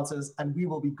responses and we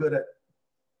will be good at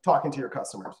talking to your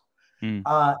customers.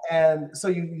 And so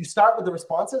you start with the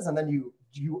responses, and then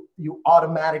you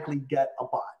automatically get a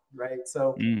bot, right?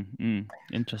 So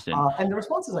interesting. And the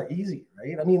responses are easy,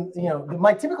 right? I mean, you know,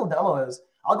 my typical demo is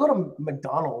I'll go to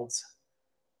McDonald's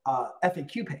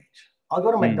FAQ page. I'll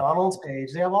go to McDonald's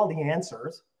page. They have all the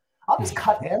answers. I'll just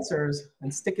cut answers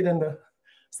and stick it in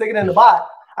the bot.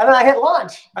 And then I hit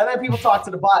launch, and then people talk to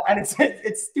the bot, and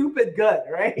it's stupid good,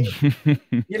 right?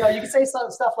 You know, you can say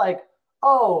stuff like,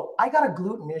 "Oh, I got a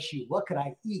gluten issue. What could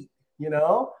I eat?" You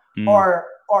know, or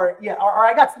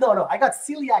I got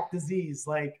celiac disease.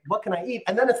 Like, what can I eat?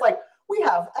 And then it's like, we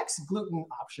have X gluten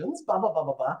options, blah blah blah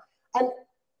blah blah. And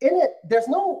in it, there's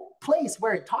no place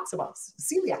where it talks about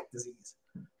celiac disease.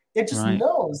 It just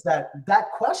knows that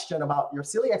question about your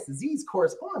celiac disease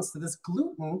corresponds to this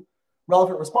gluten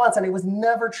relevant response, and it was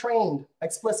never trained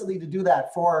explicitly to do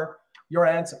that for your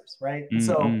answers, right?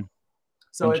 So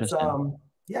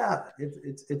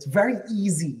it's it's very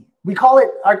easy. We call it,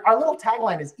 our little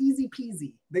tagline is easy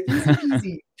peasy, the easy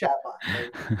peasy chatbot.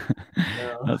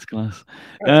 Right? That's class.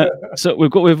 So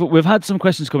we've had some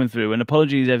questions coming through, and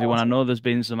apologies everyone. I know there's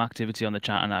been some activity on the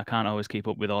chat, and I can't always keep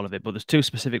up with all of it. But there's two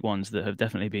specific ones that have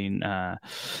definitely been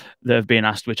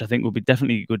asked, which I think will be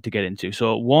definitely good to get into.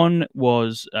 So one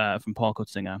was from Paul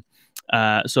Kutzinger.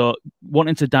 So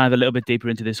wanting to dive a little bit deeper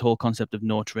into this whole concept of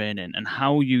no training, and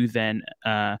how you then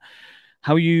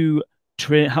how you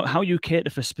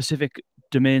cater for specific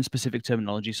domain-specific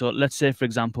terminology. So let's say, for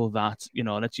example, that, you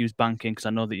know, let's use banking, because I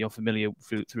know that you're familiar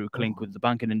through Clinc with the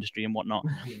banking industry and whatnot.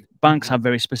 Banks have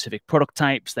very specific product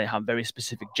types. They have very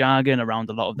specific jargon around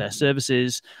a lot of their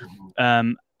services.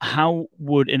 How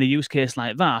would, in a use case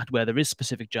like that, where there is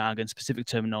specific jargon, specific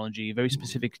terminology, very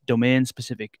specific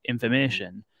domain-specific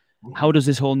information, how does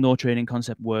this whole no training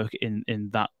concept work in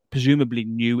that presumably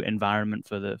new environment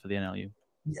for the NLU?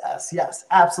 Yes,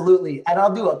 absolutely. And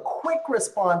I'll do a quick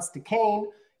response to Kane.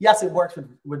 Yes, it works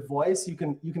with voice. You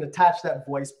can attach that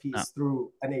voice piece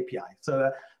through an API.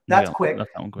 So that's quick.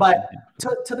 But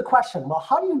to the question, well,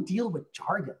 how do you deal with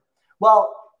jargon?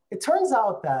 Well, it turns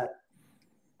out that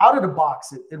out of the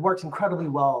box, it works incredibly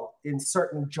well in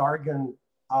certain jargon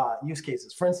use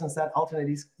cases. For instance, that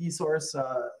alternate e-source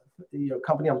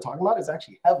company I'm talking about is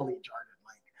actually heavily jargon.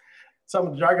 Some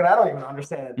of the jargon I don't even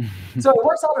understand. So it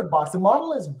works out of the box. The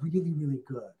model is really, really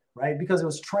good, right? Because it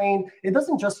was trained. It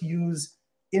doesn't just use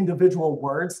individual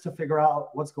words to figure out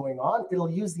what's going on. It'll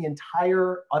use the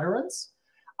entire utterance,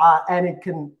 and it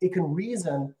can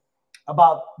reason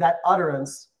about that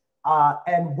utterance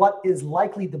and what is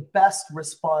likely the best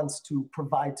response to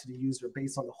provide to the user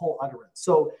based on the whole utterance.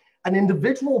 So an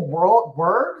individual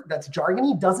word that's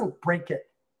jargony doesn't break it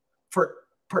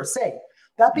per se.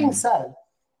 That being said,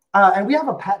 and we have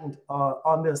a patent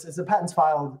on this. It's a patent's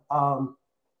filed,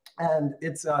 and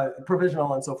it's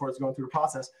provisional and so forth. It's going through the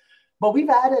process. But we've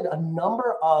added a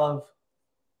number of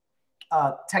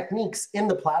techniques in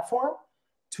the platform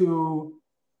to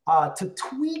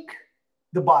tweak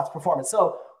the bot's performance.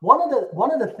 So one of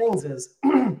the things is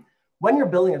when you're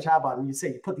building a chatbot and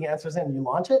you put the answers in and you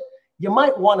launch it, you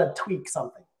might want to tweak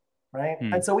something, right?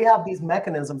 And so we have these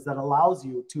mechanisms that allows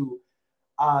you to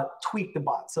tweak the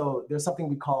bot. So there's something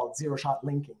we call zero-shot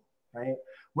linking, right?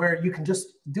 Where you can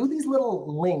just do these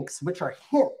little links, which are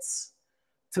hints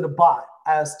to the bot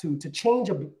as to change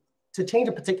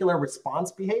a particular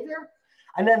response behavior.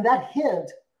 And then that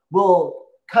hint will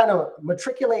kind of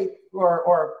matriculate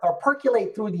or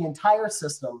percolate through the entire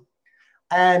system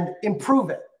and improve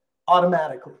it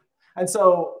automatically. And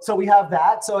so we have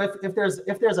that. So if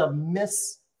there's a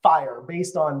misfire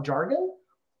based on jargon,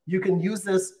 you can use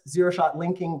this zero-shot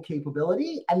linking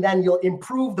capability, and then you'll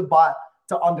improve the bot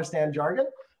to understand jargon.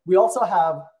 We also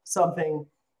have something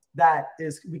that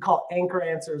we call anchor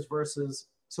answers versus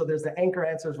So there's the anchor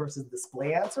answers versus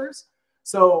display answers.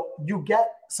 So you get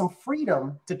some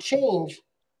freedom to change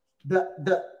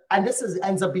and this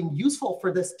ends up being useful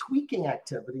for this tweaking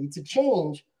activity to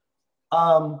change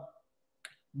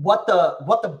what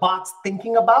the bot's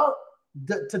thinking about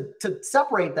to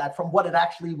separate that from what it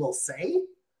actually will say,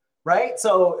 right?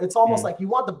 So it's almost like you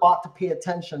want the bot to pay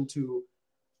attention to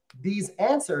these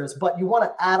answers, but you want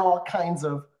to add all kinds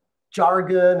of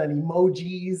jargon and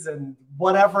emojis and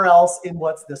whatever else in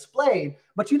what's displayed,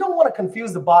 but you don't want to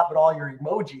confuse the bot with all your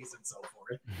emojis and so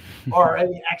forth, or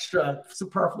any extra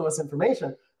superfluous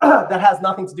information that has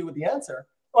nothing to do with the answer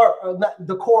or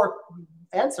the core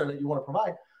answer that you want to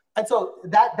provide. And so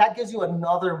that gives you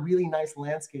another really nice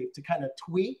landscape to kind of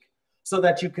tweak so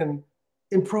that you can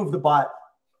improve the bot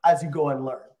as you go and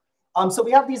learn. So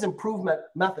we have these improvement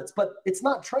methods, but it's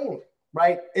not training,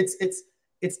 right?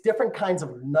 It's different kinds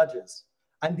of nudges.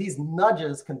 And these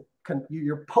nudges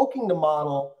you're poking the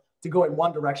model to go in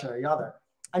one direction or the other.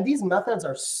 And these methods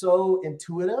are so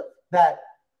intuitive that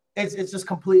it's just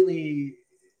completely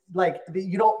like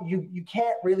you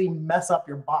can't really mess up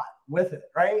your bot with it,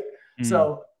 right?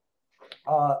 So,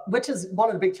 which is one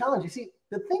of the big challenges. You see,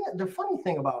 the funny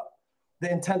thing about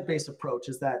the intent-based approach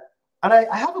is that, and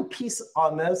I have a piece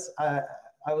on this. I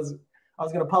was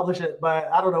going to publish it,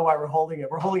 but I don't know why we're holding it.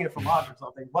 We're holding it for launch or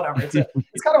something. Whatever. It's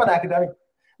kind of an academic,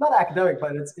 not academic,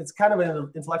 but it's kind of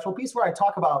an intellectual piece where I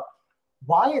talk about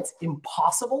why it's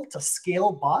impossible to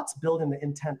scale bots built in the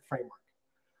intent framework.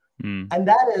 And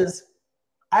that is,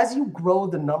 as you grow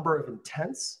the number of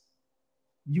intents,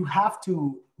 you have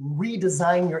to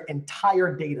redesign your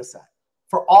entire data set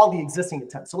for all the existing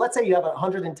intents. So let's say you have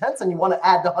 100 intents and you want to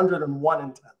add the 101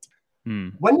 intent.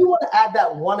 When you want to add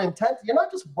that one intent, you're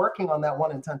not just working on that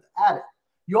one intent to add it.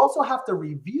 You also have to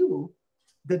review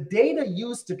the data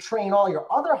used to train all your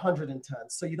other 100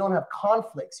 intents so you don't have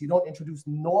conflicts. You don't introduce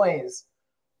noise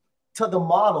to the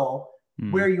model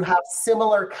where you have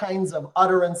similar kinds of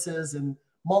utterances and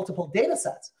multiple data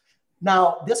sets.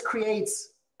 Now, this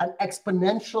creates an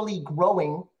exponentially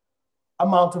growing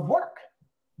amount of work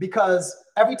because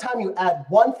every time you add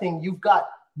one thing, you've got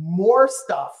more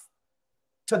stuff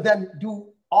to then do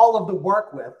all of the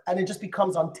work with, and it just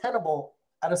becomes untenable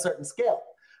at a certain scale.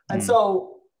 And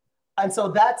so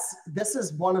this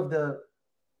is one of the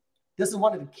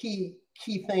key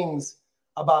things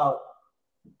about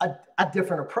a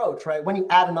different approach, right? When you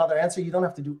add another answer, you don't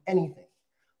have to do anything,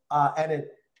 and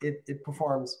it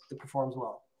performs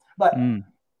well. But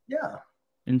yeah.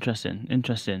 Interesting.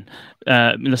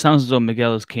 It sounds as though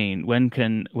Miguel is keen. When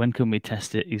can we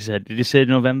test it? He said, did you say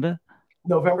November?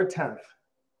 November 10th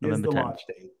November is the 10th. launch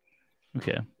date.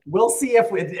 Okay. We'll see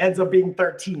if it ends up being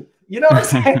 13th. You know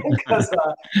what I'm saying? Because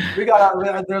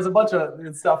there's a bunch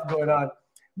of stuff going on.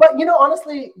 But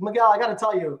honestly, Miguel, I got to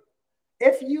tell you,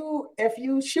 if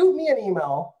you shoot me an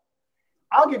email,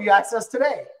 I'll give you access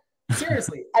today.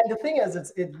 Seriously. And the thing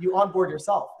is, you onboard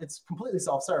yourself. It's completely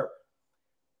self-serve.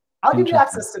 I'll give you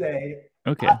access today.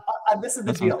 Okay. And this is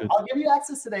the deal. I'll give you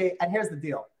access today. And here's the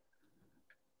deal.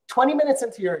 20 minutes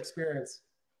into your experience,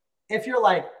 if you're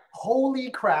like,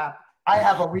 holy crap, I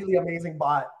have a really amazing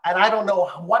bot and I don't know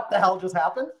what the hell just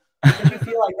happened. If you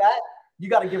feel like that, you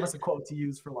got to give us a quote to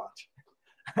use for launch.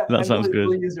 That sounds good.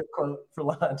 We'll use your quote for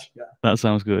launch. Yeah. That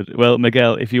sounds good. Well,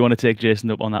 Miguel, if you want to take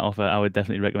Jason up on that offer, I would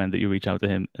definitely recommend that you reach out to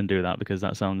him and do that because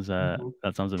that sounds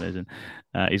amazing.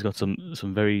 He's got some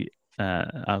very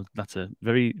that's a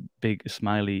very big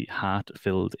smiley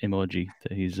heart-filled emoji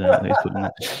that he's put in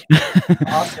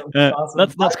there.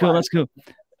 Awesome. That's cool. That's cool.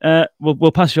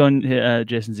 We'll pass you on here,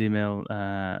 Jason's email,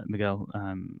 Miguel,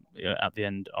 at the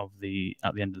end of the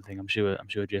thing. I'm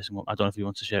sure Jason will. I don't know if he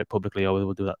wants to share it publicly or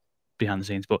we'll do that behind the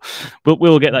scenes, but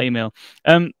we'll get that email.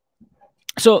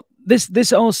 So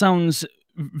this all sounds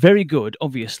very good,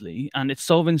 obviously, and it's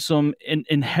solving some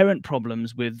inherent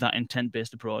problems with that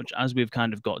intent-based approach, as we've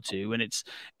kind of got to. And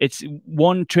it's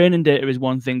one, training data is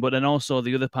one thing, but then also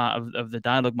the other part of the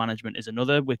dialogue management is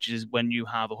another, which is when you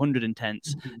have 100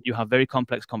 intents, you have very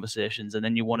complex conversations, and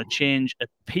then you want to change a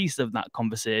piece of that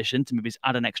conversation to maybe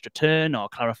add an extra turn or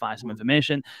clarify some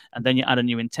information, and then you add a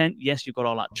new intent. Yes, you've got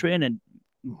all that training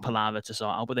palaver to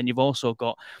sort out, but then you've also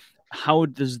got how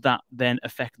does that then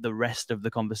affect the rest of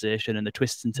the conversation and the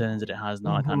twists and turns that it has and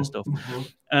all that kind of stuff.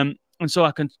 And so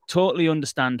I can totally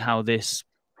understand how this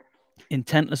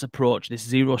intentless approach, this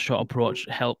zero-shot approach,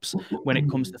 helps when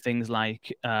it comes to things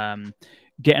like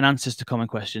getting answers to common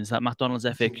questions. That McDonald's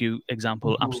FAQ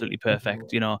example, absolutely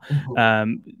perfect.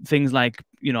 Things like,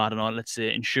 I don't know, let's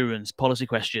say insurance, policy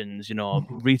questions,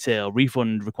 retail,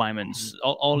 refund requirements,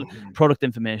 all product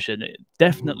information.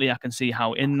 Definitely, I can see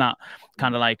how in that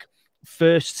kind of like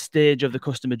first stage of the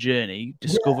customer journey,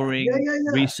 discovering, yeah.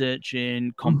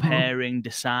 researching, comparing,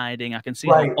 deciding. I can see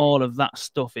how Right. all of that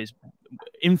stuff is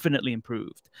infinitely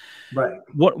improved. Right.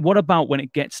 What about when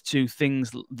it gets to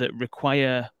things that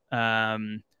require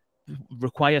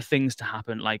things to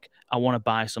happen, like I want to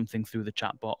buy something through the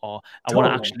chatbot, or I want to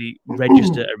Totally. actually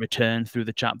register a return through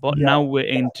the chatbot? Yeah. Now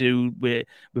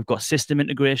we've got system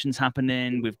integrations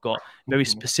happening. We've got very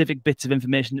specific bits of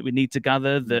information that we need to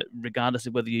gather, that regardless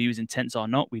of whether you're using Tense or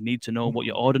not, we need to know what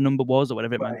your order number was or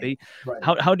whatever it might be. Right.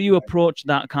 How do you approach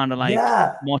that kind of like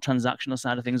Yeah. more transactional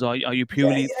side of things, or are you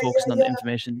purely focusing on the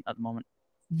information at the moment?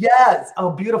 Yes.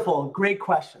 Oh, beautiful. Great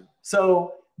question.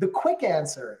 So the quick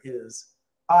answer is,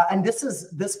 and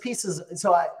this piece is,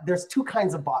 so there's two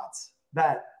kinds of bots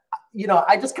that,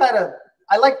 I just kind of,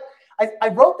 I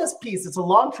wrote this piece. It's a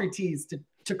long treatise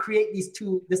to create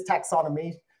this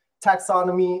taxonomy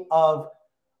of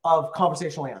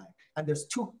conversational AI. And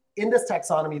in this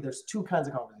taxonomy, there's two kinds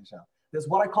of conversational. There's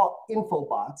what I call info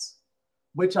bots,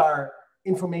 which are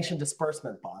information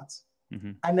disbursement bots.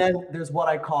 And then there's what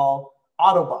I call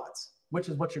Autobots, which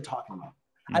is what you're talking about.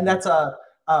 And that's a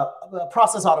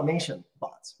process automation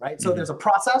bots, right? So there's a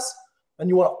process, and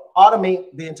you want to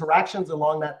automate the interactions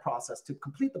along that process to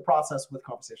complete the process with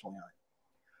conversational AI.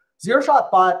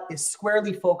 ZeroShotBot is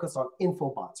squarely focused on info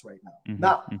bots right now.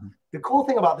 Now, the cool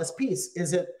thing about this piece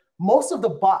is that most of the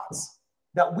bots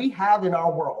that we have in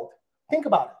our world, think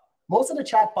about it, most of the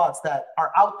chat bots that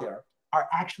are out there are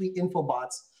actually info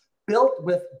bots built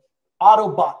with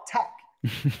Autobot tech.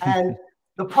 And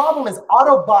the problem is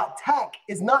Autobot tech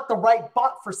is not the right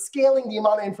bot for scaling the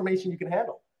amount of information you can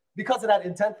handle because of that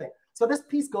intent thing. So this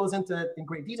piece goes into it in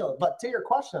great detail. But to your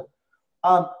question,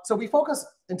 so we focus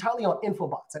entirely on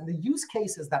infobots. And the use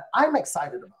cases that I'm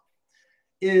excited about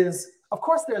is, of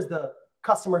course, there's the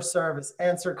customer service,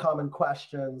 answer common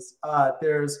questions.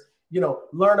 There's,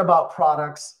 learn about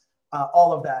products,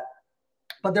 all of that.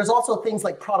 But there's also things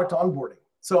like product onboarding.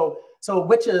 So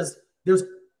which is,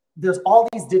 there's all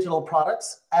these digital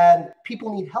products and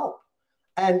people need help.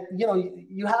 And,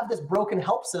 you have this broken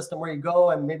help system where you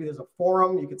go and maybe there's a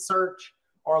forum you could search,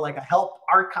 or like a help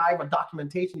archive, a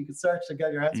documentation you could search to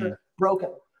get your answer.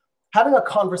 Broken. Having a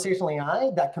conversational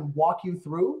AI that can walk you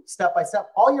through step by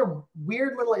step all your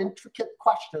weird little intricate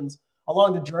questions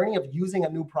along the journey of using a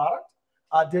new product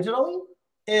digitally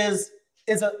is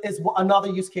another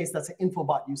use case that's an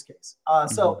infobot use case.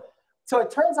 So it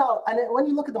turns out, and when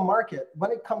you look at the market,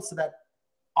 when it comes to that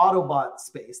Autobot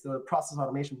space, the process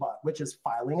automation bot, which is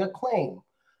filing a claim,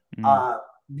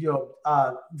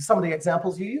 some of the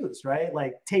examples you use, right?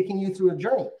 Like taking you through a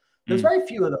journey. There's very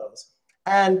few of those.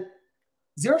 And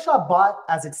ZeroShotBot,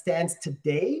 as it stands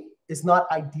today, is not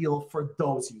ideal for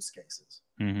those use cases.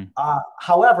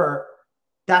 However,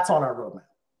 that's on our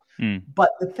roadmap.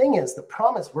 But the thing is, the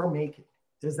promise we're making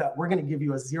is that we're going to give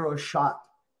you a zero-shot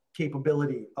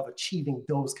capability of achieving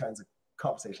those kinds of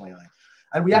conversational AI.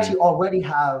 And we actually already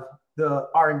have the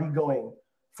R&D going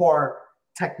for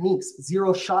techniques,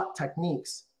 zero-shot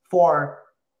techniques for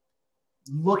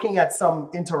looking at some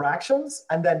interactions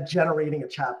and then generating a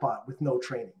chatbot with no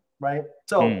training, right?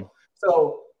 So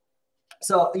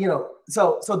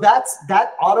that's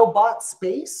that Autobot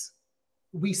space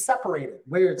we separated,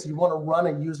 where it's you want to run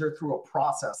a user through a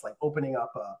process like opening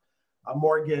up a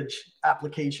mortgage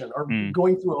application or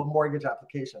going through a mortgage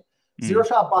application.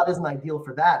 ZeroShotBot isn't ideal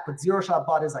for that, but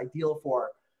ZeroShotBot is ideal for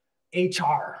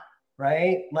HR,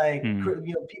 right? Like,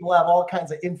 people have all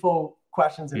kinds of info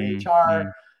questions in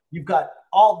HR. You've got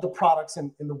all the products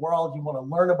in the world. You want to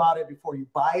learn about it before you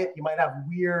buy it. You might have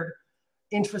weird,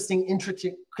 interesting,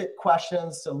 intricate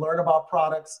questions to learn about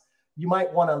products. You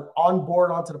might want to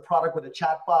onboard onto the product with a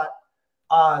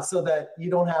chatbot so that you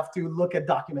don't have to look at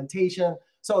documentation.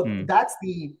 So that's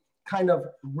the kind of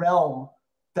realm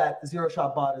that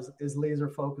ZeroShotBot is laser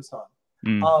focused on.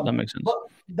 That makes sense. But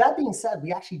that being said,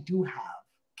 we actually do have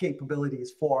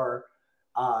capabilities for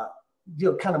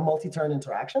kind of multi-turn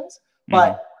interactions,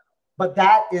 but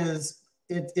that is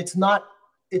it's not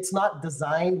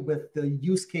designed with the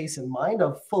use case in mind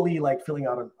of fully like filling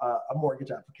out a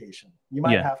mortgage application. You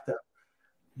might have to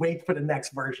wait for the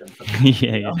next version. For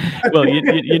that, Well,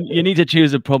 you need to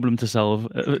choose a problem to solve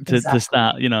to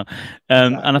start,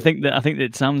 and I think that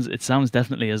it sounds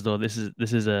definitely as though this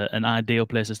is an ideal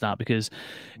place to start, because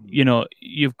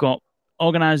you've got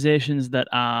organizations that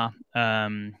are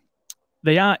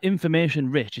they are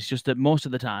information rich. It's just that most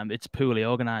of the time it's poorly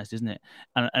organized, isn't it?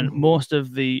 And most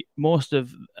of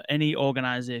any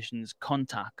organization's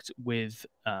contact with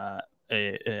a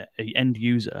end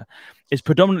user is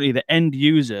predominantly the end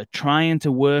user trying to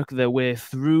work their way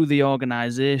through the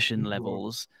organization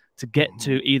levels to get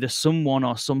to either someone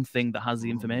or something that has the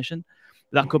information.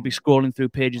 That could be scrolling through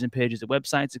pages and pages of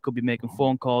websites. It could be making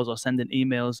phone calls or sending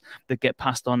emails that get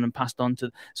passed on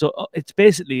to. So it's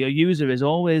basically a user is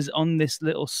always on this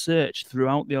little search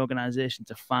throughout the organization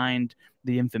to find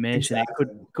the information. Exactly.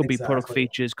 It could be product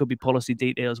features, could be policy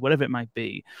details, whatever it might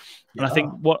be. And I think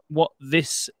what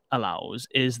this allows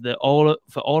is that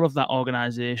for all of that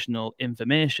organizational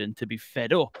information to be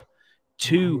fed up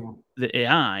to the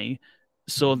AI,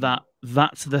 so that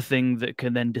that's the thing that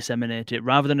can then disseminate it,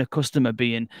 rather than a customer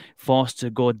being forced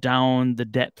to go down the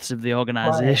depths of the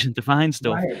organization to find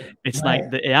stuff. It's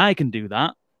like the AI can do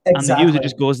that, and the user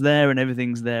just goes there, and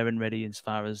everything's there and ready as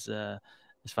far as the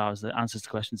answers to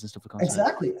questions and stuff are concerned.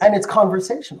 Exactly, and it's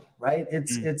conversational, right?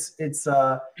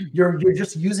 You're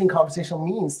just using conversational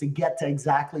means to get to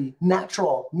exactly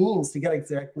natural means to get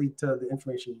exactly to the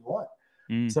information you want.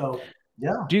 So.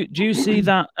 Yeah. Do you see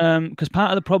that? Because part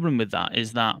of the problem with that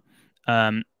is that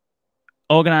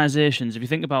organizations, if you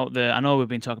think about I know we've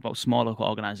been talking about smaller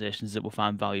organizations that will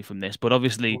find value from this, but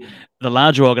obviously the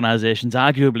larger organizations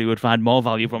arguably would find more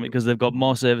value from it because they've got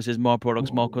more services, more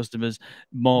products, more customers,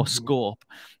 more scope.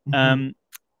 What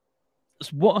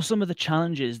are some of the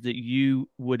challenges that you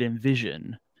would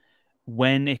envision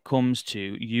when it comes to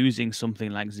using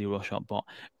something like ZeroShotBot,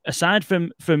 aside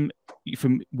from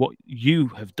what you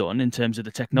have done in terms of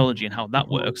the technology and how that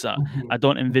works? I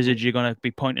don't envisage you're going to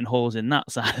be pointing holes in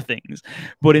that side of things.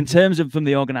 But in terms of from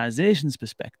the organization's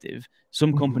perspective,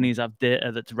 some companies have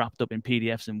data that's wrapped up in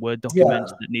PDFs and Word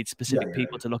documents that need specific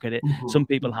people to look at it. Some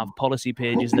people have policy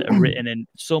pages that are written in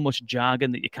so much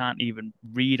jargon that you can't even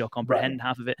read or comprehend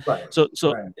half of it. So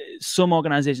some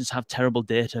organizations have terrible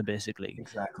data, basically.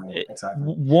 Exactly.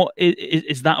 What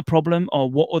is that a problem, or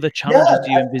what other challenges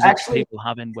do you envisage people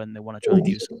having when they want to try and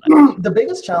use something? The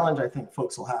biggest challenge I think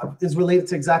folks will have is related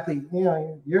to exactly,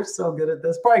 you're so good at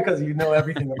this, probably because you know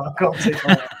everything about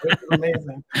conversational. It's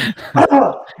amazing.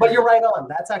 But you're right on.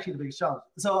 That's actually the biggest challenge.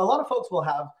 So a lot of folks will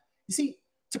have, you see,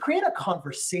 to create a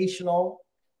conversational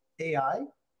AI,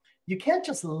 you can't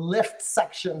just lift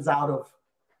sections out of,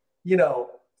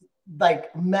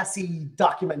 like messy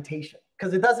documentation,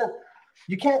 because it doesn't.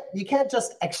 You can't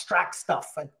just extract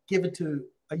stuff and give it to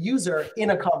a user in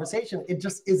a conversation. It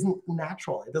just isn't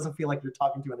natural. It doesn't feel like you're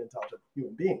talking to an intelligent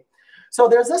human being. So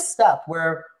there's this step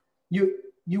where you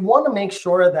want to make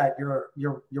sure that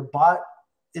your bot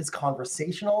is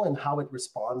conversational in how it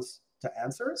responds to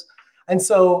answers. And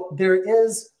so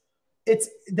the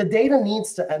data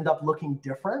needs to end up looking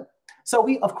different. So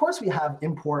of course we have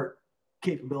import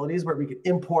capabilities where we could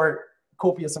import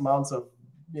copious amounts of,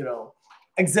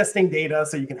 existing data,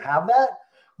 so you can have that.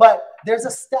 But there's a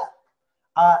step,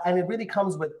 and it really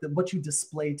comes with what you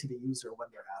display to the user when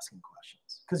they're asking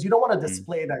questions. Because you don't want to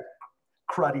display that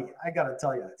cruddy. I gotta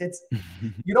tell you,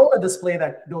 you don't want to display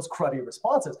those cruddy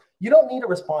responses. You don't need a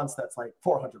response that's like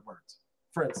 400 words,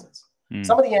 for instance.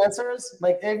 Some of the answers,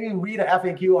 like if you read an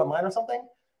FAQ online or something,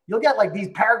 you'll get like these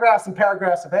paragraphs and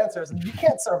paragraphs of answers, and you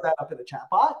can't serve that up in a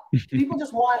chatbot. People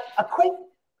just want a quick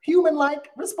human-like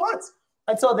response.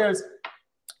 And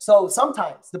so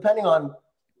sometimes, depending on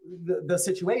the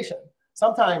situation,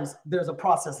 sometimes there's a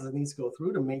process that needs to go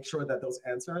through to make sure that those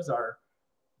answers are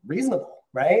reasonable,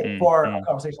 right? For a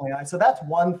conversational AI. So that's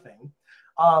one thing.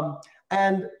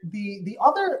 And the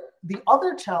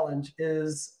other challenge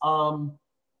is a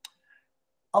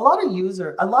lot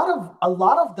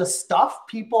of the stuff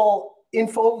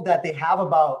info that they have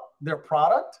about their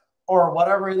product or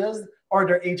whatever it is, or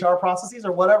their HR processes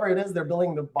or whatever it is they're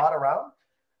building the bot around,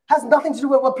 has nothing to do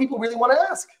with what people really want to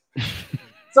ask.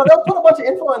 So they'll put a bunch of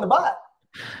info in the bot,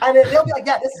 and they'll be like,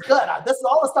 yeah, this is good. This is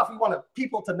all the stuff we want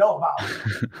people to know about.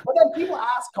 But then people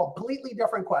ask completely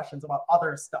different questions about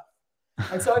other stuff.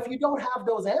 And so if you don't have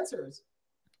those answers,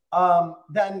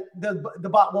 then the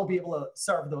bot won't be able to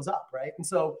serve those up, right? And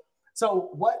so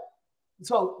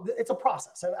it's a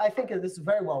process. And I think this is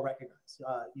very well recognized.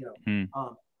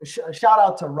 Shout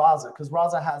out to Raza, because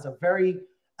Raza has a very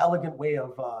elegant way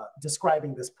of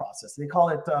describing this process. They call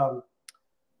it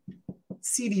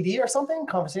CDD or something,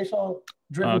 conversational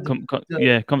driven.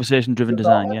 Conversation driven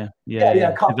design.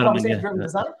 Yeah. Conversation driven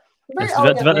design.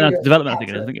 Development. I think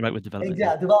you're right with development.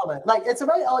 Yeah, development. Like it's a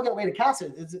very elegant way to cast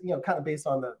it. It's kind of based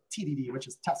on the TDD, which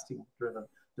is testing driven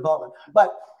development.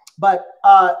 But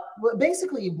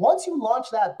basically, once you launch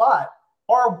that bot,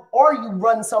 or you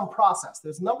run some process,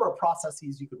 there's a number of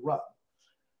processes you could run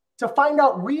to find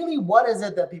out really what is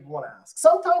it that people want to ask.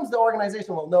 Sometimes the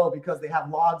organization will know because they have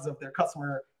logs of their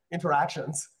customer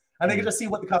interactions, and they can just see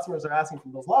what the customers are asking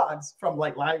from those logs, from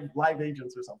like live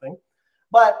agents or something.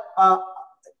 But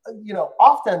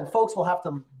often folks will have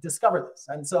to discover this,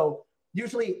 and so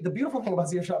usually the beautiful thing about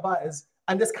ZeroShotBot is,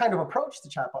 and this kind of approach to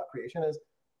chatbot creation is,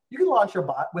 you can launch your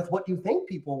bot with what you think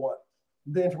people want,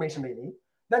 the information they need,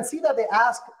 then see that they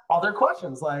ask other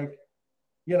questions like,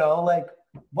 you know, like,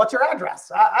 what's your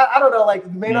address? I don't know, like,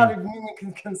 may not even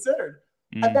be considered.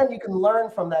 And then you can learn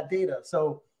from that data.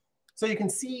 So you can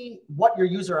see what your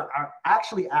user are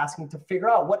actually asking to figure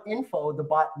out what info the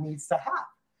bot needs to have.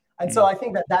 And so I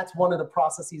think that that's one of the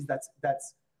processes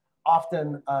that's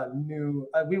often new.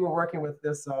 We were working with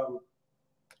this,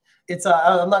 it's a,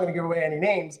 I'm not gonna give away any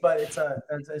names, but it's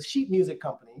a sheet music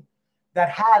company that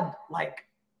had like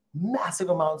massive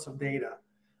amounts of data.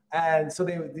 And so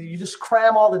you just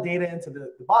cram all the data into the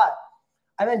bot,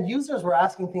 and then users were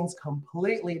asking things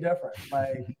completely different.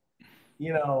 Like,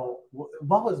 you know,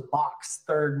 what was Bach's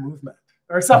third movement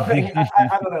or something?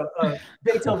 I don't know.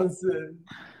 Beethoven's,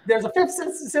 there's a fifth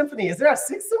symphony. Is there a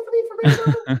sixth symphony for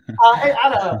Beethoven? I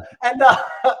don't know. And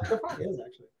there probably is,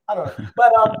 actually. I don't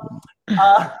know.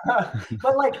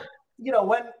 But like, you know,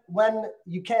 when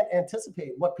you can't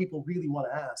anticipate what people really want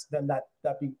to ask, then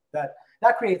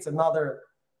that creates another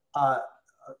a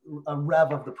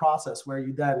rev of the process where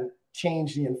you then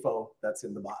change the info that's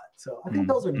in the bot. So I think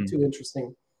those are the two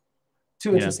interesting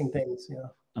things. Yeah.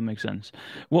 That makes sense.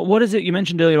 What is it you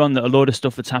mentioned earlier on that a lot of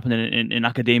stuff that's happening in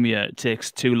academia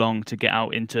takes too long to get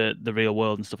out into the real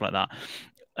world and stuff like that?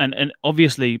 And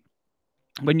obviously,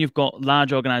 when you've got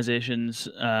large organizations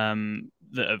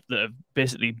that have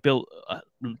basically built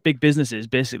big businesses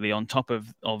basically on top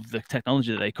of the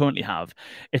technology that they currently have,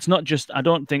 it's not just, I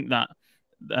don't think that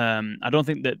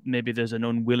maybe there's an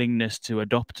unwillingness to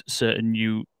adopt certain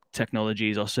new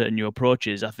technologies or certain new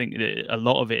approaches. I think that a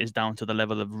lot of it is down to the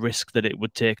level of risk that it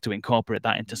would take to incorporate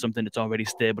that into something that's already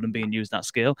stable and being used at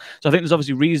scale. So I think there's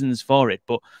obviously reasons for it,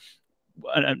 but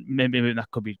maybe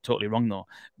that could be totally wrong though.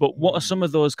 But what are some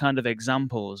of those kind of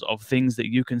examples of things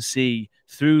that you can see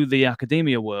through the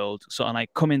academia world, sort of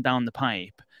like coming down the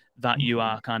pipe, that you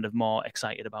are kind of more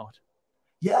excited about?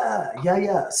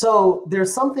 Yeah. So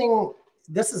there's something,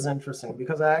 this is interesting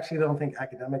because I actually don't think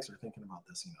academics are thinking about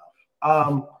this enough.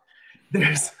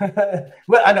 There's,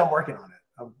 well, I know I'm working on it.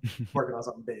 I'm working on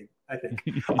something big, I think.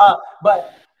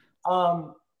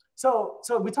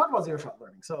 So we talked about zero-shot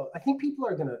learning. So I think people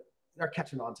are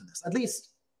catching on to this. At least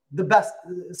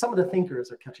some of the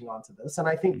thinkers are catching on to this. And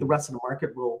I think the rest of the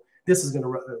market this is going to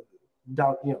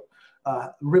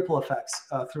ripple effects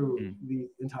through the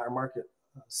entire market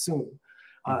soon,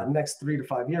 next 3 to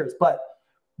 5 years. But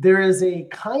there is a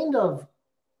kind of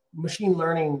machine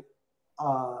learning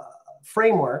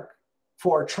framework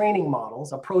for training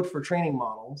models, approach for training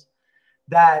models,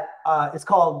 that is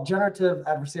called generative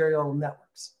adversarial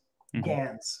networks,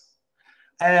 GANs.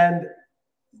 And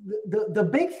the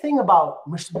big thing about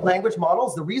language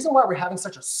models, the reason why we're having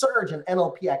such a surge in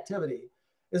NLP activity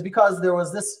is because there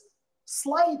was this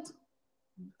slight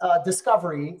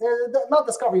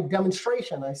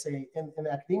demonstration, I say, in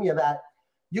academia, that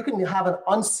you can have an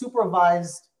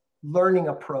unsupervised learning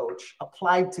approach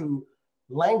applied to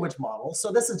language models. So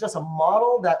this is just a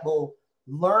model that will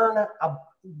learn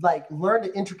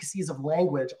the intricacies of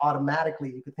language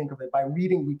automatically. You could think of it by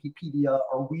reading Wikipedia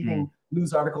or reading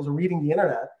news articles or reading the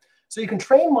internet. So you can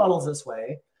train models this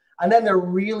way, and then they're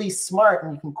really smart,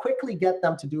 and you can quickly get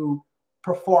them to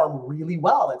perform really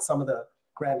well at some of the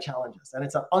grand challenges. And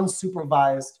it's an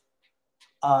unsupervised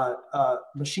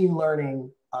machine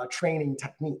learning training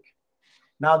technique.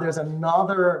 Now there's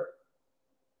another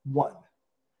one,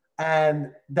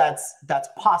 and that's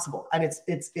possible, and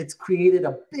it's created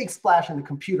a big splash in the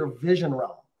computer vision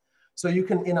realm. So you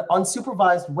can, in an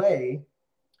unsupervised way,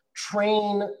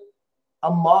 train a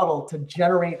model to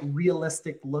generate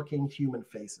realistic looking human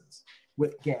faces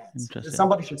with GANs.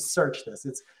 Somebody should search this.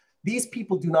 It's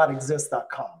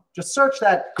thesepeopledoNotExist.com. Just search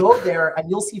that, go there, and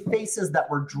you'll see faces that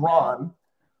were drawn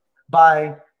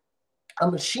by a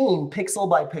machine pixel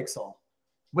by pixel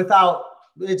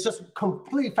it's just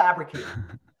completely fabricated.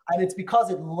 And it's because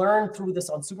it learned through this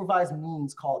unsupervised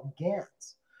means called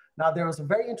GANs. Now, there was a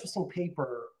very interesting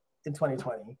paper in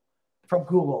 2020 from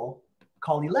Google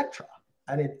called Electra.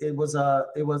 And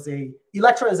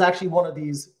Electra is actually one of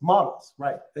these models,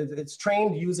 right? It's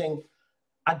trained using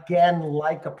a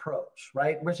GAN-like approach,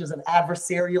 right? Which is an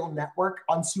adversarial network,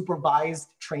 unsupervised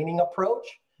training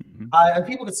approach. And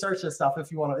people could search this stuff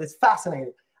if you want to. It's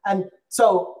fascinating. And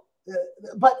so,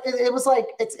 but it was like,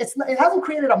 it hasn't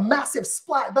created a massive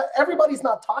splash, but everybody's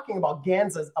not talking about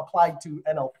GANs as applied to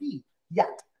NLP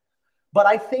yet. But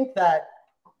I think that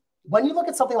when you look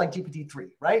at something like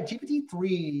GPT-3, right?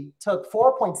 GPT-3 took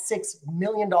 $4.6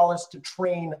 million to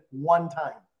train one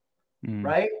time,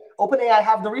 right? OpenAI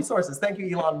have the resources. Thank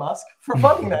you, Elon Musk, for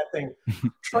funding that thing.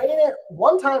 Training it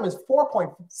one time is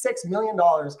 $4.6 million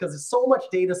because it's so much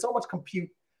data, so much compute.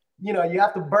 You know, you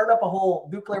have to burn up a whole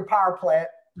nuclear power plant,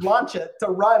 launch it to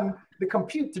run the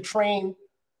compute to train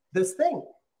this thing.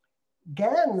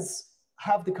 GANs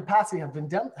have the capacity,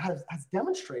 has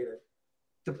demonstrated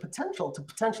the potential to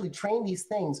potentially train these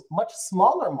things, much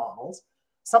smaller models,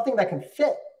 something that can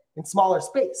fit in smaller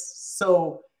space.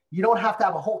 So you don't have to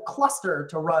have a whole cluster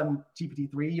to run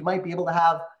GPT-3. You might be able to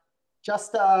have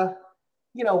just a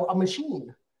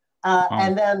machine.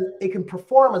 And then it can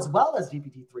perform as well as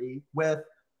GPT-3 with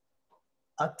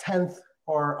a 10th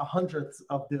or 100th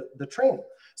of the training.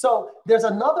 So there's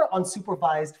another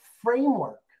unsupervised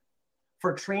framework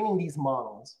for training these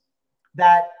models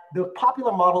that the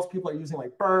popular models people are using,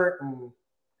 like BERT and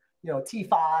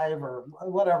T5 or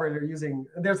whatever they're using.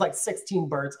 There's like 16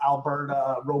 BERTs,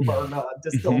 Alberta, Roberta,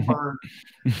 Distilbert.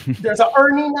 There's an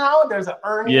Ernie now. There's an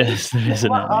Ernie. Yes, there is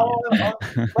an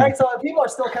Ernie. Right. So people are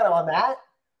still kind of on that,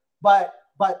 but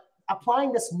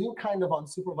applying this new kind of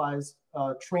unsupervised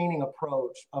training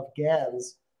approach of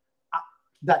GANs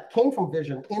that came from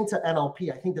vision into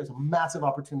NLP, I think there's a massive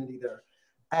opportunity there.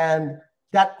 And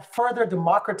that further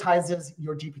democratizes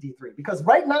your GPT-3. Because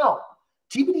right now,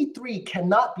 GPT-3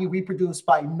 cannot be reproduced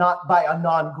by a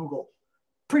non-Google,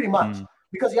 pretty much.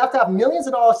 Because you have to have millions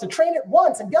of dollars to train it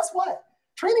once. And guess what?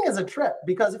 Training is a trip,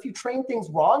 because if you train things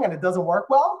wrong and it doesn't work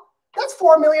well, that's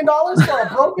 $4 million for a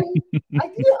broken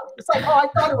idea. It's like, oh, I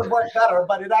thought it would work better,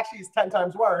 but it actually is 10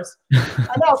 times worse.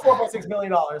 And now it's $4.6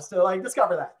 million to like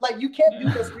discover that. Like, you can't do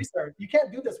this research. You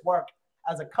can't do this work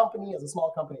as a company, as a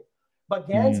small company. But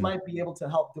GANs might be able to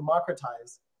help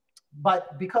democratize,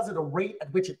 but because of the rate at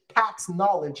which it packs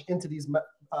knowledge into these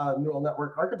neural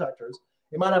network architectures,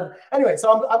 it might have. Anyway,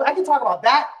 so I can talk about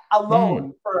that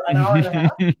alone for an hour and a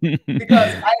half,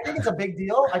 because I think it's a big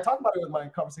deal. I talk about it with my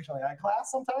conversational AI class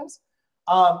sometimes.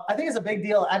 I think it's a big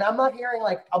deal, and I'm not hearing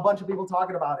like a bunch of people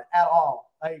talking about it at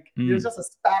all. Like there's just a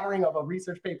spattering of a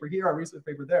research paper here, a research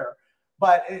paper there,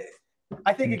 but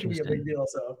I think it can be a big deal.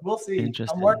 So we'll see.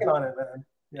 I'm working on it, man.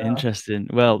 Yeah. Interesting.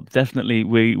 Well, definitely,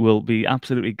 we will be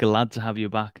absolutely glad to have you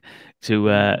back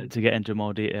to get into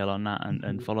more detail on that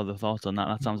and follow the thoughts on that.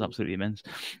 That sounds absolutely immense.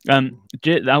 I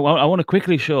want to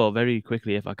quickly show, very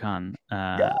quickly, if I can,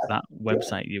 that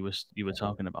website you were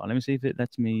talking about. Let me see if it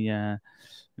lets me. Let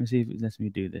me see if it lets me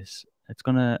do this. It's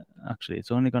gonna actually.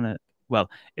 It's only gonna. Well,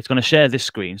 it's going to share this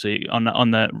screen. So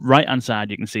on the right-hand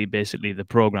side, you can see basically the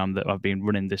program that I've been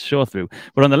running this show through.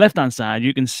 But on the left-hand side,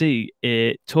 you can see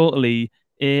a totally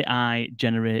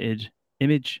AI-generated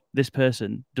image. This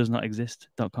person does not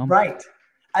exist.com. Right.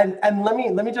 And let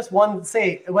me just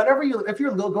say, if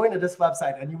you're going to this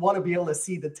website and you want to be able to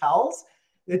see the tells,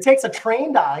 it takes a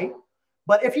trained eye.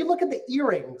 But if you look at the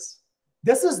earrings,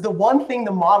 this is the one thing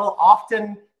the model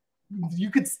often,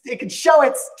 it could show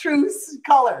its true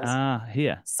colors.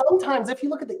 Here. Sometimes if you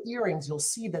look at the earrings, you'll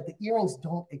see that the earrings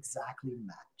don't exactly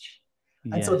match.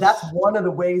 And so that's one of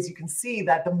the ways you can see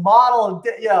that the model,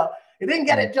 it didn't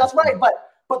get it just right,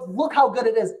 but look how good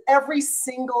it is. Every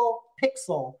single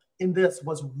pixel in this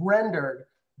was rendered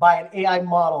by an AI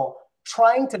model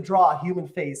trying to draw a human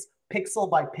face pixel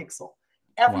by pixel.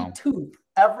 Every tooth,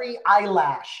 every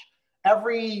eyelash,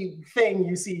 everything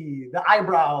you see, the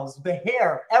eyebrows, the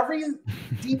hair, every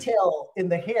detail in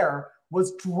the hair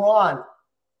was drawn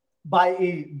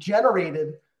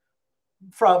generated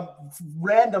from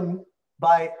random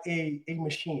by a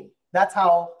machine. That's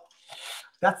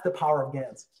the power of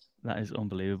GANs. That is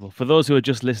unbelievable. For those who are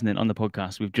just listening on the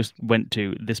podcast, we've just went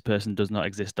to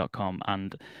thispersondoesnotexist.com,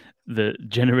 and the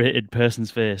generated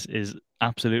person's face is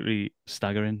absolutely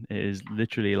staggering. It is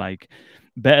literally like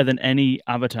better than any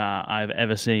avatar I've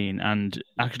ever seen, and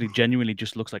actually genuinely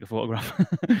just looks like a photograph.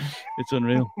 It's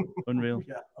unreal. Unreal.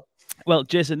 Yeah. Well,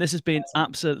 Jason, this has been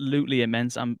absolutely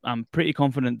immense. I'm pretty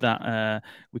confident that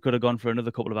we could have gone for another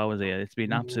couple of hours here. It's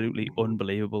been absolutely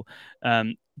unbelievable.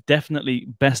 Definitely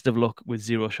best of luck with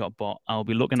ZeroShotBot. I'll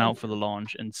be looking out for the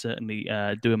launch and certainly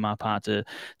doing my part to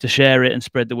share it and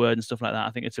spread the word and stuff like that.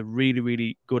 I think it's a really,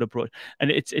 really good approach.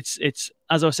 And it's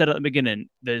as I said at the beginning,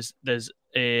 there's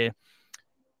a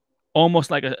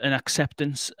almost like an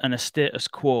acceptance and a status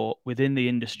quo within the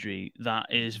industry that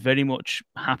is very much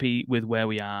happy with where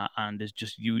we are and is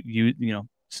just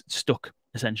stuck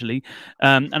essentially.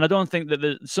 And I don't think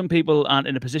that some people aren't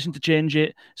in a position to change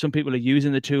it. Some people are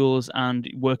using the tools and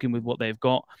working with what they've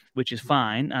got, which is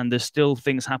fine. And there's still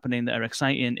things happening that are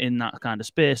exciting in that kind of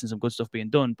space and some good stuff being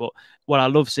done. But what I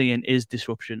love seeing is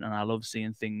disruption, and I love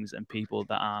seeing things and people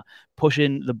that are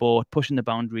pushing the boat, pushing the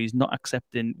boundaries, not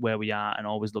accepting where we are and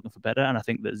always looking for better. And I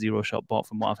think that ZeroShotBot,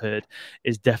 from what I've heard,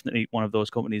 is definitely one of those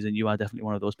companies, and you are definitely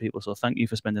one of those people. So thank you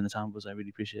for spending the time with us. I really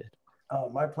appreciate it.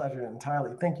 My pleasure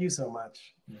entirely. Thank you so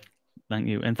much. Thank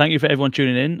you. And thank you for everyone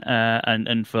tuning in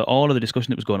and for all of the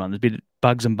discussion that was going on. There's been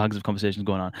bags and bags of conversations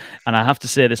going on. And I have to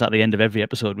say this at the end of every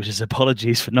episode, which is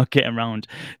apologies for not getting around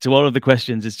to all of the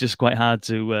questions. It's just quite hard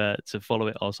to follow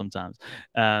it all sometimes.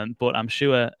 But I'm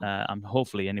sure,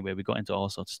 hopefully anyway, we got into all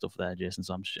sorts of stuff there, Jason.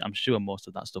 So I'm sure most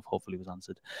of that stuff hopefully was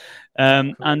answered.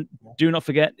 And do not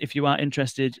forget, if you are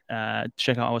interested,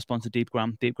 check out our sponsor,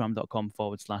 Deepgram,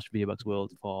 deepgram.com/VUX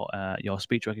World for your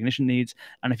speech recognition needs.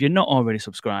 And if you're not already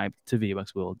subscribed to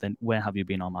VUX World, then where have you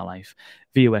been all my life?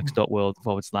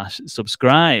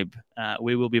 VUX.world/subscribe.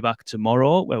 We will be back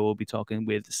tomorrow, where we'll be talking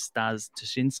with Stas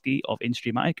Tashinsky of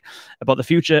IndustryMic about the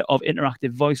future of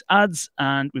interactive voice ads.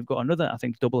 And we've got another, I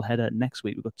think, double header next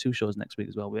week. We've got 2 shows next week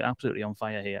as well. We're absolutely on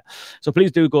fire here. So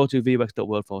please do go to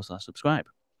VUX.world/subscribe.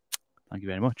 Thank you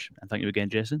very much. And thank you again,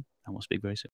 Jason. And we'll speak very soon.